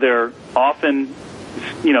 and so they're often,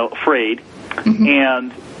 afraid,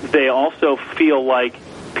 and they also feel like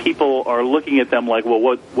people are looking at them like, well,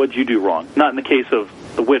 what'd you do wrong? Not in the case of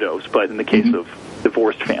the widows, but in the case of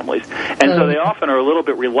divorced families. And so they often are a little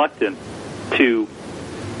bit reluctant to,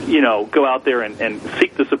 go out there and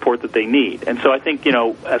seek the support that they need. And so I think,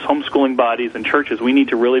 as homeschooling bodies and churches, we need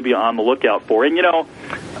to really be on the lookout for. And,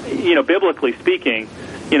 biblically speaking,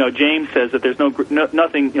 James says that there's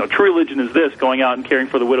nothing, true religion is this, going out and caring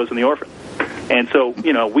for the widows and the orphans. And so,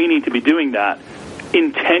 we need to be doing that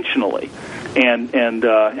intentionally and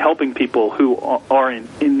helping people who are in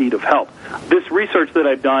need of help. This research that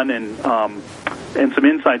I've done and some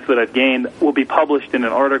insights that I've gained will be published in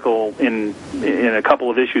an article in a couple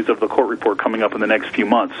of issues of the court report coming up in the next few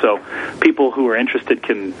months. So people who are interested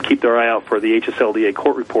can keep their eye out for the HSLDA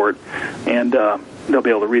court report, and they'll be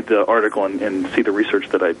able to read the article and see the research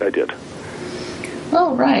that I did.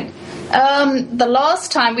 Oh, right. The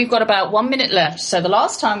last time, we've got about 1 minute left. So the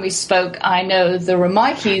last time we spoke, I know the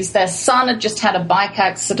Remikes, their son had just had a bike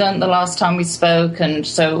accident the last time we spoke, and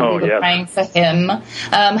so we were praying for him.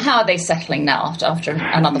 How are they settling now after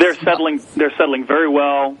another? They're settling very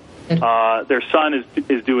well. Their son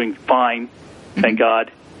is doing fine, thank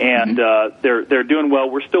God, and they're doing well.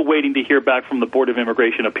 We're still waiting to hear back from the Board of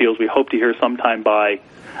Immigration Appeals. We hope to hear sometime by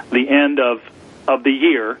the end of the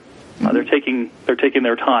year. They're taking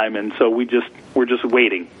their time, and so we're just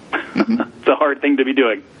waiting. It's a hard thing to be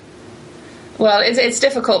doing. Well, it's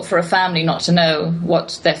difficult for a family not to know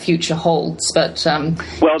what their future holds, but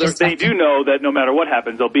they do know that no matter what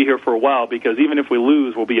happens, they'll be here for a while, because even if we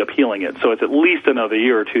lose, we'll be appealing it. So it's at least another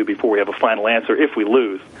year or two before we have a final answer. If we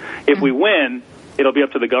lose, if we win, it'll be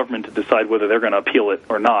up to the government to decide whether they're going to appeal it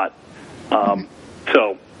or not.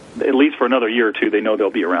 So at least for another year or two, they know they'll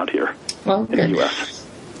be around here in the U.S.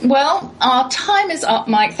 Well, our time is up,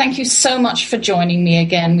 Mike. Thank you so much for joining me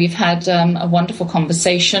again. We've had a wonderful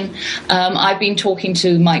conversation. I've been talking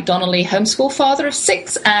to Mike Donnelly, homeschool father of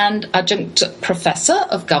 6 and adjunct professor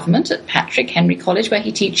of government at Patrick Henry College, where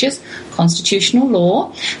he teaches constitutional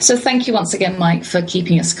law. So thank you once again, Mike, for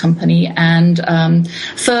keeping us company and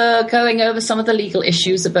for going over some of the legal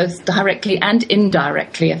issues that both directly and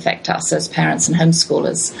indirectly affect us as parents and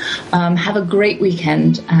homeschoolers. Have a great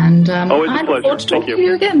weekend, and always a pleasure. I look forward to talking to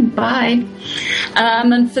you again. Bye.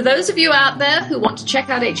 And for those of you out there who want to check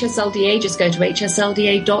out HSLDA, just go to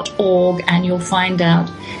hslda.org and you'll find out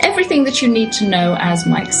everything that you need to know, as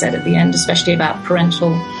Mike said at the end, especially about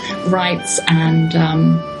parental rights. And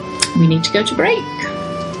we need to go to break.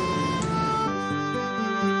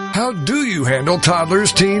 How do you handle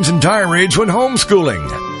toddlers, teens, and tirades when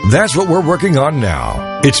homeschooling? That's what we're working on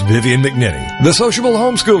now. It's Vivian McNinney, the sociable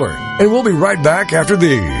homeschooler, and we'll be right back after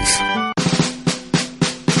these.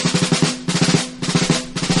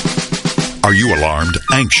 Are you alarmed,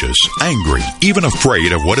 anxious, angry, even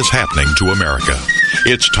afraid of what is happening to America?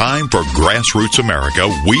 It's time for Grassroots America,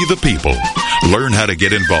 We the People. Learn how to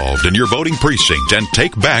get involved in your voting precinct and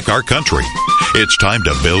take back our country. It's time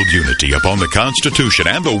to build unity upon the Constitution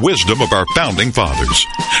and the wisdom of our founding fathers.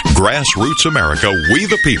 Grassroots America, We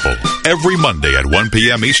the People. Every Monday at 1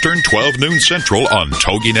 p.m. Eastern, 12 noon Central on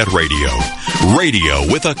TogiNet Radio.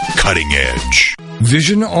 Radio with a cutting edge.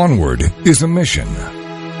 Vision Onward is a mission.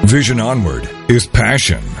 Vision Onward is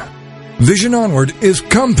passion. Vision Onward is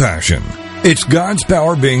compassion. It's God's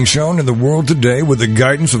power being shown in the world today with the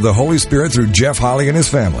guidance of the Holy Spirit through Jeff Holly and his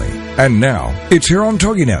family. And now, it's here on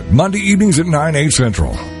TogiNet, Monday evenings at 9, 8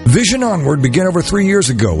 Central. Vision Onward began over 3 years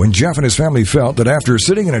ago when Jeff and his family felt that after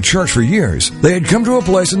sitting in a church for years, they had come to a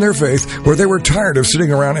place in their faith where they were tired of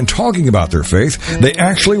sitting around and talking about their faith. They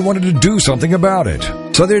actually wanted to do something about it.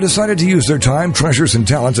 So they decided to use their time, treasures, and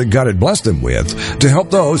talents that God had blessed them with to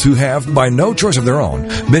help those who have, by no choice of their own,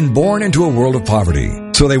 been born into a world of poverty.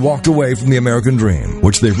 So they walked away from the American dream,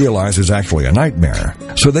 which they realize is actually a nightmare,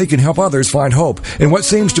 so they can help others find hope in what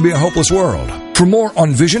seems to be a hopeless world. For more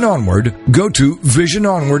on Vision Onward, go to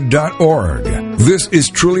visiononward.org. This is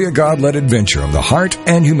truly a God-led adventure of the heart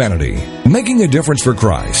and humanity, making a difference for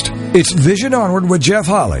Christ. It's Vision Onward with Jeff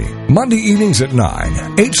Holly, Monday evenings at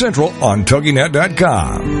 9, 8 Central on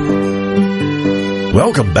TogiNet.com.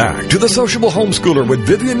 Welcome back to The Sociable Homeschooler with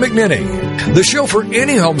Vivian McNinney, the show for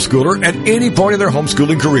any homeschooler at any point in their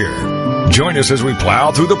homeschooling career. Join us as we plow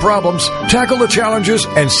through the problems, tackle the challenges,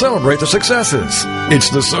 and celebrate the successes. It's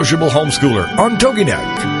The Sociable Homeschooler on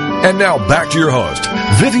TogiNet. And now back to your host,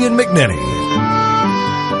 Vivian McNinney.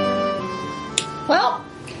 Well,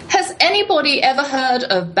 has anybody ever heard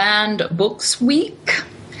of Banned Books Week?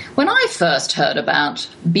 When I first heard about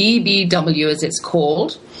BBW, as it's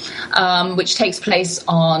called, which takes place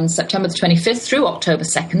on September the 25th through October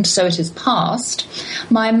 2nd, so it is past,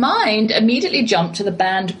 my mind immediately jumped to the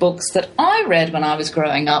banned books that I read when I was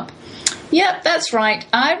growing up. Yep, that's right,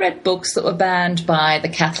 I read books that were banned by the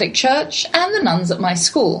Catholic Church and the nuns at my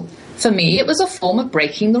school. For me, it was a form of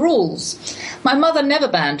breaking the rules. My mother never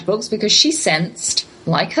banned books because she sensed,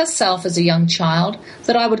 like herself as a young child,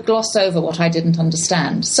 that I would gloss over what I didn't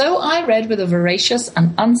understand. So I read with a voracious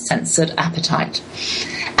and uncensored appetite.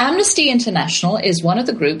 Amnesty International is one of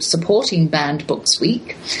the groups supporting Banned Books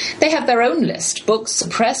Week. They have their own list, books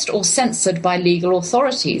suppressed or censored by legal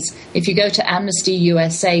authorities. If you go to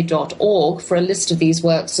amnestyusa.org for a list of these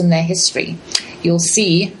works and their history, you'll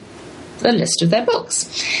see the list of their books.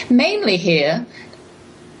 Mainly here,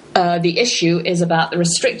 the issue is about the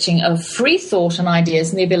restricting of free thought and ideas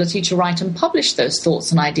and the ability to write and publish those thoughts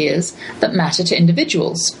and ideas that matter to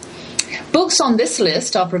individuals. Books on this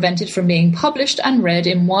list are prevented from being published and read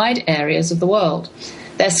in wide areas of the world.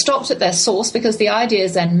 They're stopped at their source because the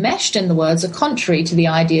ideas then meshed in the words are contrary to the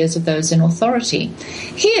ideas of those in authority.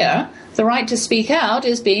 Here, the right to speak out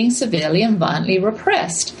is being severely and violently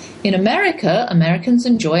repressed. In America, Americans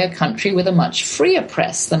enjoy a country with a much freer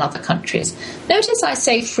press than other countries. Notice I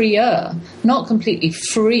say freer, not completely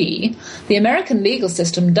free. The American legal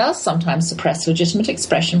system does sometimes suppress legitimate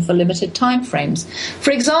expression for limited time frames.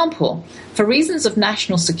 For example, for reasons of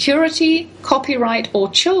national security, copyright,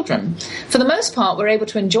 or children. For the most part, we're able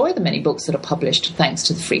to enjoy the many books that are published thanks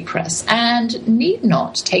to the free press and need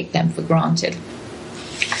not take them for granted.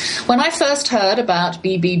 When I first heard about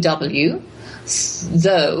BBW,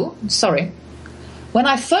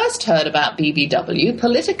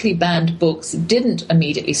 politically banned books didn't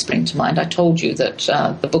immediately spring to mind. I told you that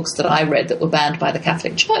the books that I read that were banned by the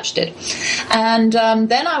Catholic Church did. And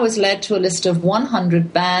then I was led to a list of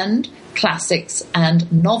 100 banned classics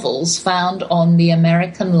and novels found on the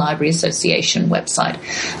American Library Association website.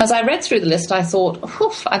 As I read through the list, I thought,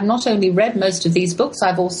 I've not only read most of these books,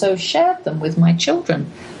 I've also shared them with my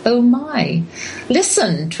children. Oh my.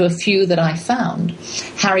 Listen to a few that I found.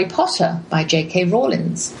 Harry Potter by J.K.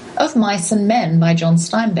 Rowling, Of Mice and Men by John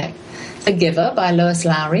Steinbeck, The Giver by Lois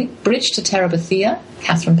Lowry, Bridge to Terabithia,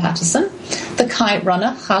 Catherine Patterson, The Kite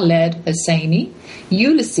Runner, Khaled Hosseini,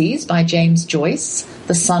 Ulysses by James Joyce,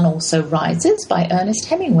 The Sun Also Rises by Ernest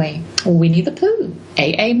Hemingway, Winnie the Pooh,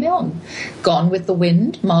 A.A. Milne, Gone with the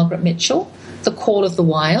Wind, Margaret Mitchell, The Call of the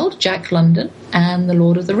Wild, Jack London, and The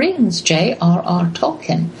Lord of the Rings, J.R.R.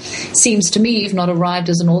 Tolkien. Seems to me you've not arrived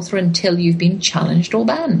as an author until you've been challenged or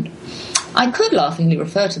banned. I could laughingly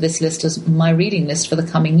refer to this list as my reading list for the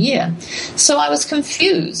coming year. So I was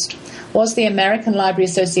confused. Was the American Library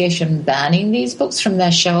Association banning these books from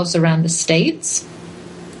their shelves around the states?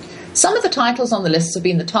 Some of the titles on the list have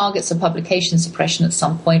been the targets of publication suppression at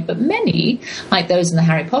some point, but many, like those in the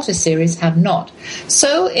Harry Potter series, have not.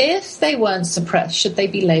 So if they weren't suppressed, should they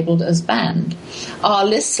be labelled as banned? Are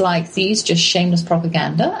lists like these just shameless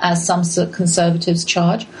propaganda, as some conservatives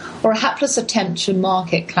charge, or a hapless attempt to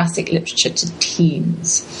market classic literature to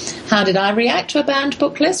teens? How did I react to a banned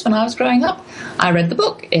book list when I was growing up? I read the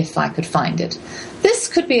book, if I could find it. This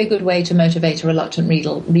could be a good way to motivate a reluctant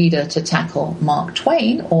reader to tackle Mark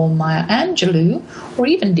Twain or Maya Angelou or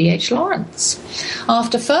even D.H. Lawrence.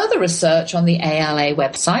 After further research on the ALA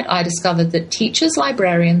website, I discovered that teachers,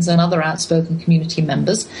 librarians, and other outspoken community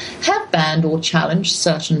members have have banned or challenged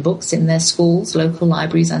certain books in their schools, local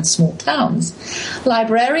libraries and small towns.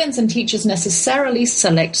 Librarians and teachers necessarily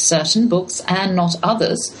select certain books and not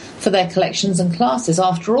others for their collections and classes.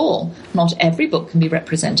 After all, not every book can be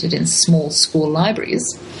represented in small school libraries.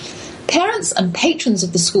 Parents and patrons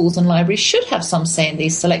of the schools and libraries should have some say in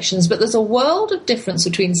these selections, but there's a world of difference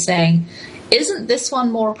between saying, isn't this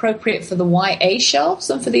one more appropriate for the YA shelves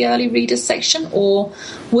than for the early readers section? Or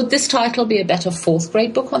would this title be a better 4th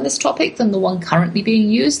grade book on this topic than the one currently being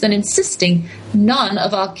used? Than insisting none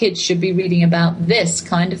of our kids should be reading about this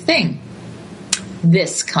kind of thing.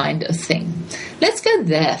 This kind of thing. Let's go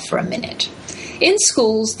there for a minute. In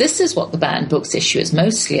schools, this is what the banned books issue is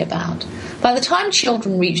mostly about. By the time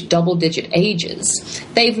children reach double-digit ages,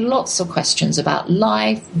 they've lots of questions about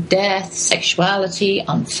life, death, sexuality,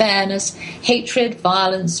 unfairness, hatred,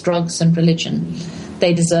 violence, drugs, and religion.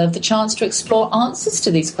 They deserve the chance to explore answers to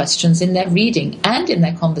these questions in their reading and in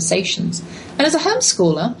their conversations. And as a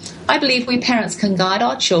homeschooler, I believe we parents can guide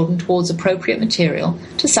our children towards appropriate material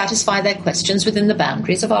to satisfy their questions within the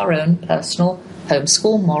boundaries of our own personal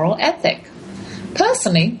homeschool moral ethic.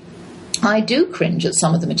 Personally, I do cringe at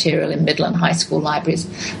some of the material in middle and high school libraries,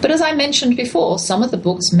 but as I mentioned before, some of the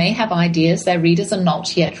books may have ideas their readers are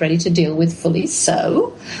not yet ready to deal with fully,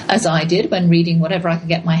 so, as I did when reading whatever I could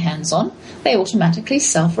get my hands on, they automatically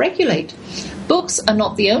self-regulate. Books are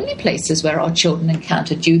not the only places where our children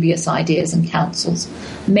encounter dubious ideas and counsels.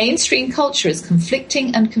 Mainstream culture is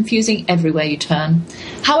conflicting and confusing everywhere you turn.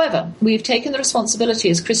 However, we've taken the responsibility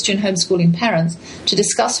as Christian homeschooling parents to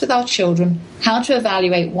discuss with our children how to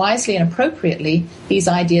evaluate wisely and appropriately these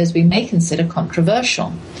ideas we may consider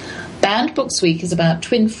controversial. Banned Books Week is about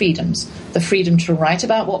twin freedoms, the freedom to write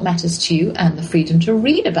about what matters to you and the freedom to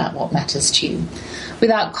read about what matters to you.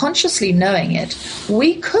 Without consciously knowing it,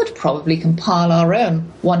 we could probably compile our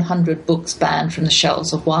own 100 books banned from the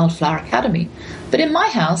shelves of Wildflower Academy. But in my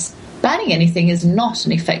house, banning anything is not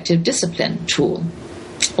an effective discipline tool.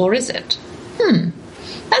 Or is it?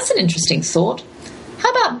 That's an interesting thought. How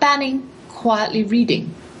about banning quietly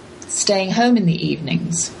reading, staying home in the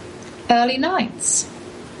evenings, early nights?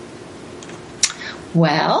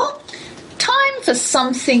 Well, time for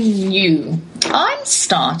something new. I'm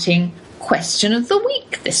starting Question of the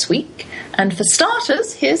Week this week. And for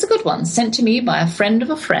starters, here's a good one sent to me by a friend of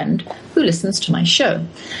a friend who listens to my show.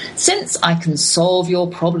 Since I can solve your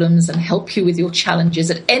problems and help you with your challenges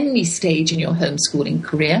at any stage in your homeschooling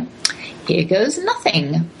career, here goes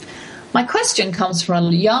nothing. My question comes from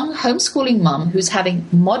a young homeschooling mum who's having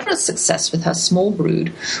moderate success with her small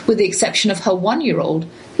brood, with the exception of her 1-year-old,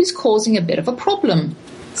 who's causing a bit of a problem.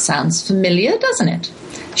 Sounds familiar, doesn't it?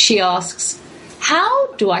 She asks,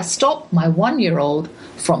 how do I stop my 1-year-old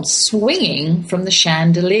from swinging from the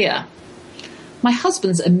chandelier? My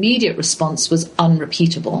husband's immediate response was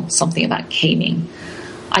unrepeatable, something about caning.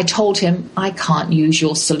 I told him I can't use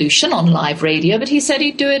your solution on live radio, but he said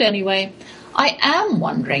he'd do it anyway. I am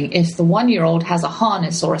wondering if the 1-year-old has a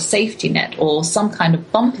harness or a safety net or some kind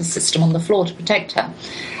of bumper system on the floor to protect her.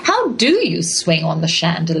 How do you swing on the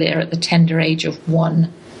chandelier at the tender age of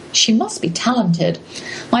 1? She must be talented.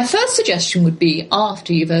 My first suggestion would be,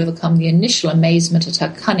 after you've overcome the initial amazement at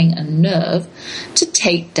her cunning and nerve, to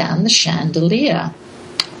take down the chandelier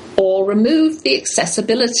or remove the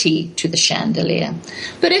accessibility to the chandelier.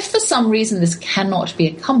 But if for some reason this cannot be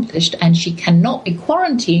accomplished and she cannot be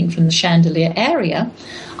quarantined from the chandelier area,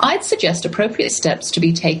 I'd suggest appropriate steps to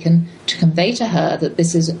be taken to convey to her that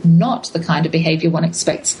this is not the kind of behavior one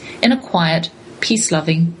expects in a quiet,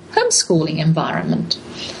 peace-loving homeschooling environment.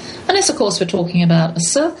 Unless, of course, we're talking about a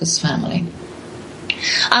circus family.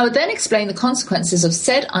 I would then explain the consequences of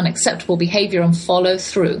said unacceptable behavior and follow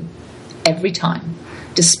through every time,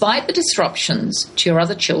 despite the disruptions to your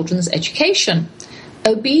other children's education.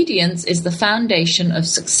 Obedience is the foundation of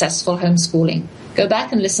successful homeschooling. Go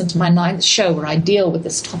back and listen to my 9th show where I deal with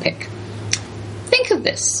this topic. Think of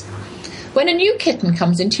this. When a new kitten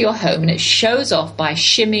comes into your home and it shows off by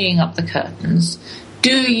shimmying up the curtains,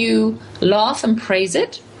 do you laugh and praise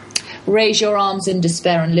it? Raise your arms in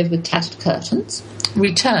despair and live with tattered curtains?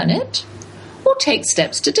 Return it? Or take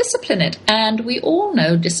steps to discipline it? And we all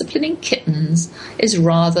know disciplining kittens is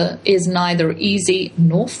neither easy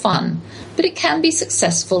nor fun, but it can be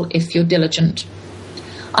successful if you're diligent.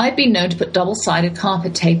 I've been known to put double-sided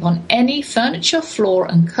carpet tape on any furniture, floor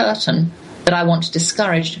and curtain that I want to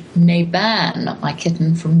discourage, nay ban, my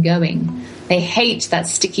kitten from going. They hate that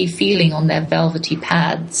sticky feeling on their velvety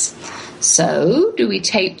pads. So, do we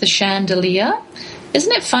tape the chandelier?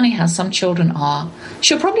 Isn't it funny how some children are?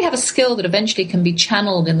 She'll probably have a skill that eventually can be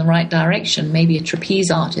channeled in the right direction, maybe a trapeze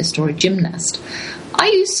artist or a gymnast. I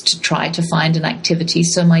used to try to find an activity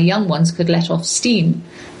so my young ones could let off steam.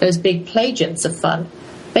 Those big play gyms are fun.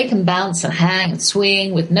 They can bounce and hang and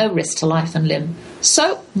swing with no risk to life and limb.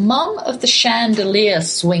 So, mum of the chandelier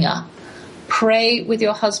swinger, pray with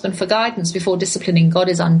your husband for guidance before disciplining. God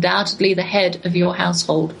is undoubtedly the head of your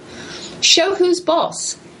household. Show who's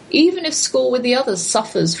boss, even if school with the others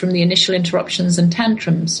suffers from the initial interruptions and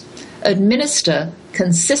tantrums. Administer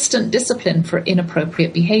consistent discipline for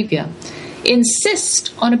inappropriate behavior.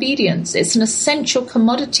 Insist on obedience. It's an essential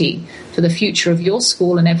commodity for the future of your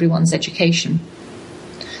school and everyone's education.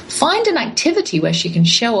 Find an activity where she can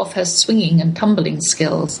show off her swinging and tumbling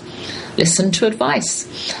skills. Listen to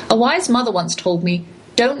advice. A wise mother once told me,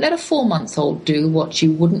 don't let a 4-month-old do what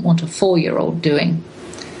you wouldn't want a 4-year-old doing.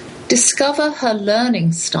 Discover her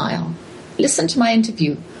learning style. Listen to my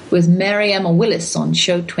interview with Mary Emma Willis on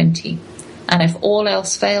Show 20. And if all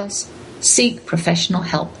else fails, seek professional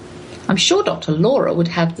help. I'm sure Dr. Laura would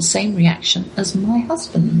have the same reaction as my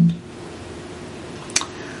husband.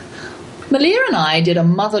 Malia and I did a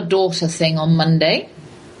mother-daughter thing on Monday.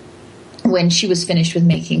 When she was finished with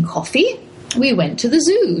making coffee, we went to the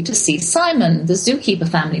zoo to see Simon, the zookeeper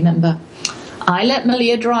family member. I let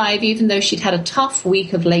Malia drive even though she'd had a tough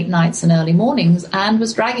week of late nights and early mornings and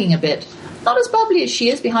was dragging a bit. Not as bubbly as she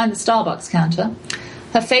is behind the Starbucks counter.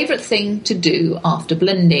 Her favourite thing to do after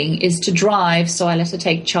blending is to drive, so I let her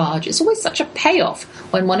take charge. It's always such a payoff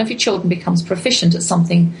when one of your children becomes proficient at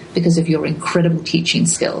something because of your incredible teaching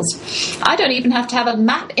skills. I don't even have to have a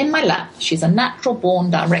map in my lap. She's a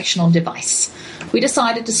natural-born directional device. We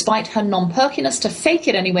decided, despite her non-perkiness, to fake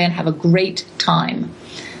it anyway and have a great time.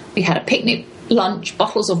 We had a picnic, lunch,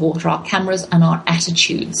 bottles of water, our cameras, and our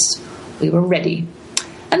attitudes. We were ready.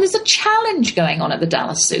 And there's a challenge going on at the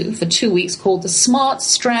Dallas Zoo for 2 weeks called the Smart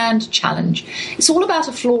Strand Challenge. It's all about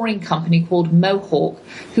a flooring company called Mohawk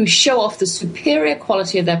who show off the superior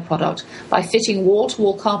quality of their product by fitting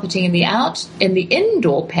wall-to-wall carpeting in the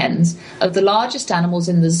indoor pens of the largest animals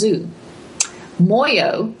in the zoo.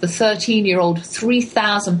 Moyo, the 13-year-old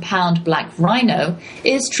 3,000-pound black rhino,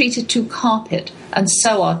 is treated to carpet, and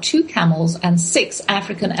so are 2 camels and 6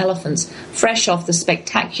 African elephants, fresh off the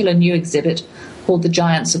spectacular new exhibit called the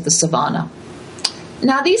Giants of the Savannah.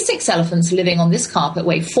 Now, these 6 elephants living on this carpet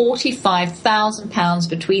weigh 45,000 pounds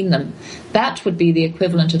between them. That would be the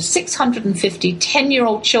equivalent of 650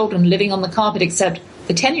 10-year-old children living on the carpet, except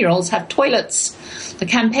the 10-year-olds have toilets. The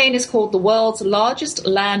campaign is called The World's Largest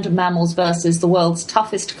Land Mammals versus the World's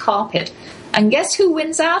Toughest Carpet. And guess who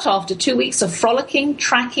wins out after 2 weeks of frolicking,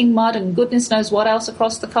 tracking mud, and goodness knows what else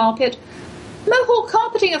across the carpet? Mohawk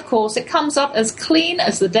carpeting, of course. It comes up as clean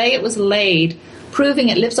as the day it was laid, proving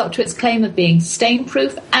it lives up to its claim of being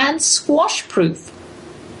stain-proof and squash-proof.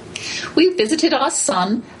 We visited our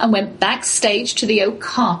son and went backstage to the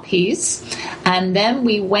Okapis, and then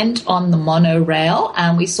we went on the monorail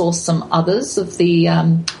and we saw some others of the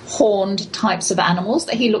horned types of animals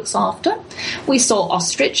that he looks after. We saw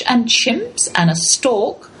ostrich and chimps and a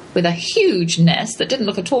stork with a huge nest that didn't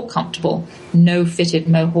look at all comfortable. No fitted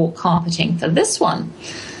Mohawk carpeting for this one.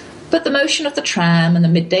 But the motion of the tram and the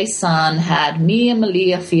midday sun had me and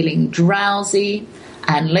Malia feeling drowsy.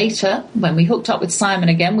 And later, when we hooked up with Simon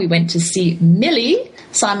again, we went to see Millie,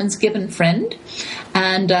 Simon's gibbon friend.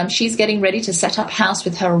 And she's getting ready to set up house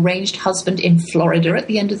with her arranged husband in Florida at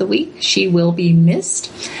the end of the week. She will be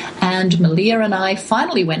missed. And Malia and I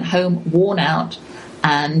finally went home worn out.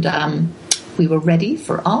 And we were ready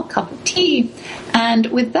for our cup of tea. And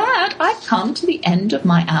with that, I've come to the end of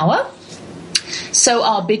my hour. So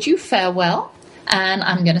I'll bid you farewell. And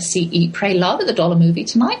I'm going to see Eat, Pray, Love at the Dollar Movie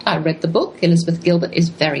tonight. I read the book. Elizabeth Gilbert is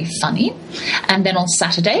very funny. And then on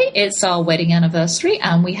Saturday, it's our wedding anniversary,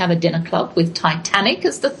 and we have a dinner club with Titanic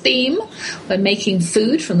as the theme. We're making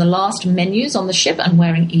food from the last menus on the ship and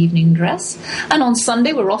wearing evening dress. And on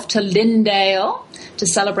Sunday, we're off to Lindale to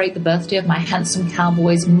celebrate the birthday of my handsome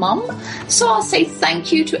cowboy's mum. So I'll say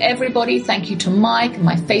thank you to everybody. Thank you to Mike,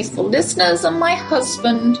 my faithful listeners, and my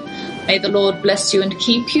husband. May the Lord bless you and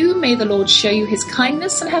keep you. May the Lord show you his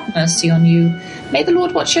kindness and have mercy on you. May the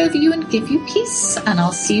Lord watch over you and give you peace. And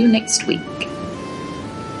I'll see you next week.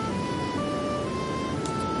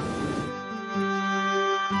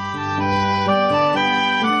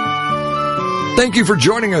 Thank you for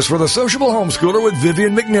joining us for The Sociable Homeschooler with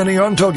Vivian McNinney on Togi.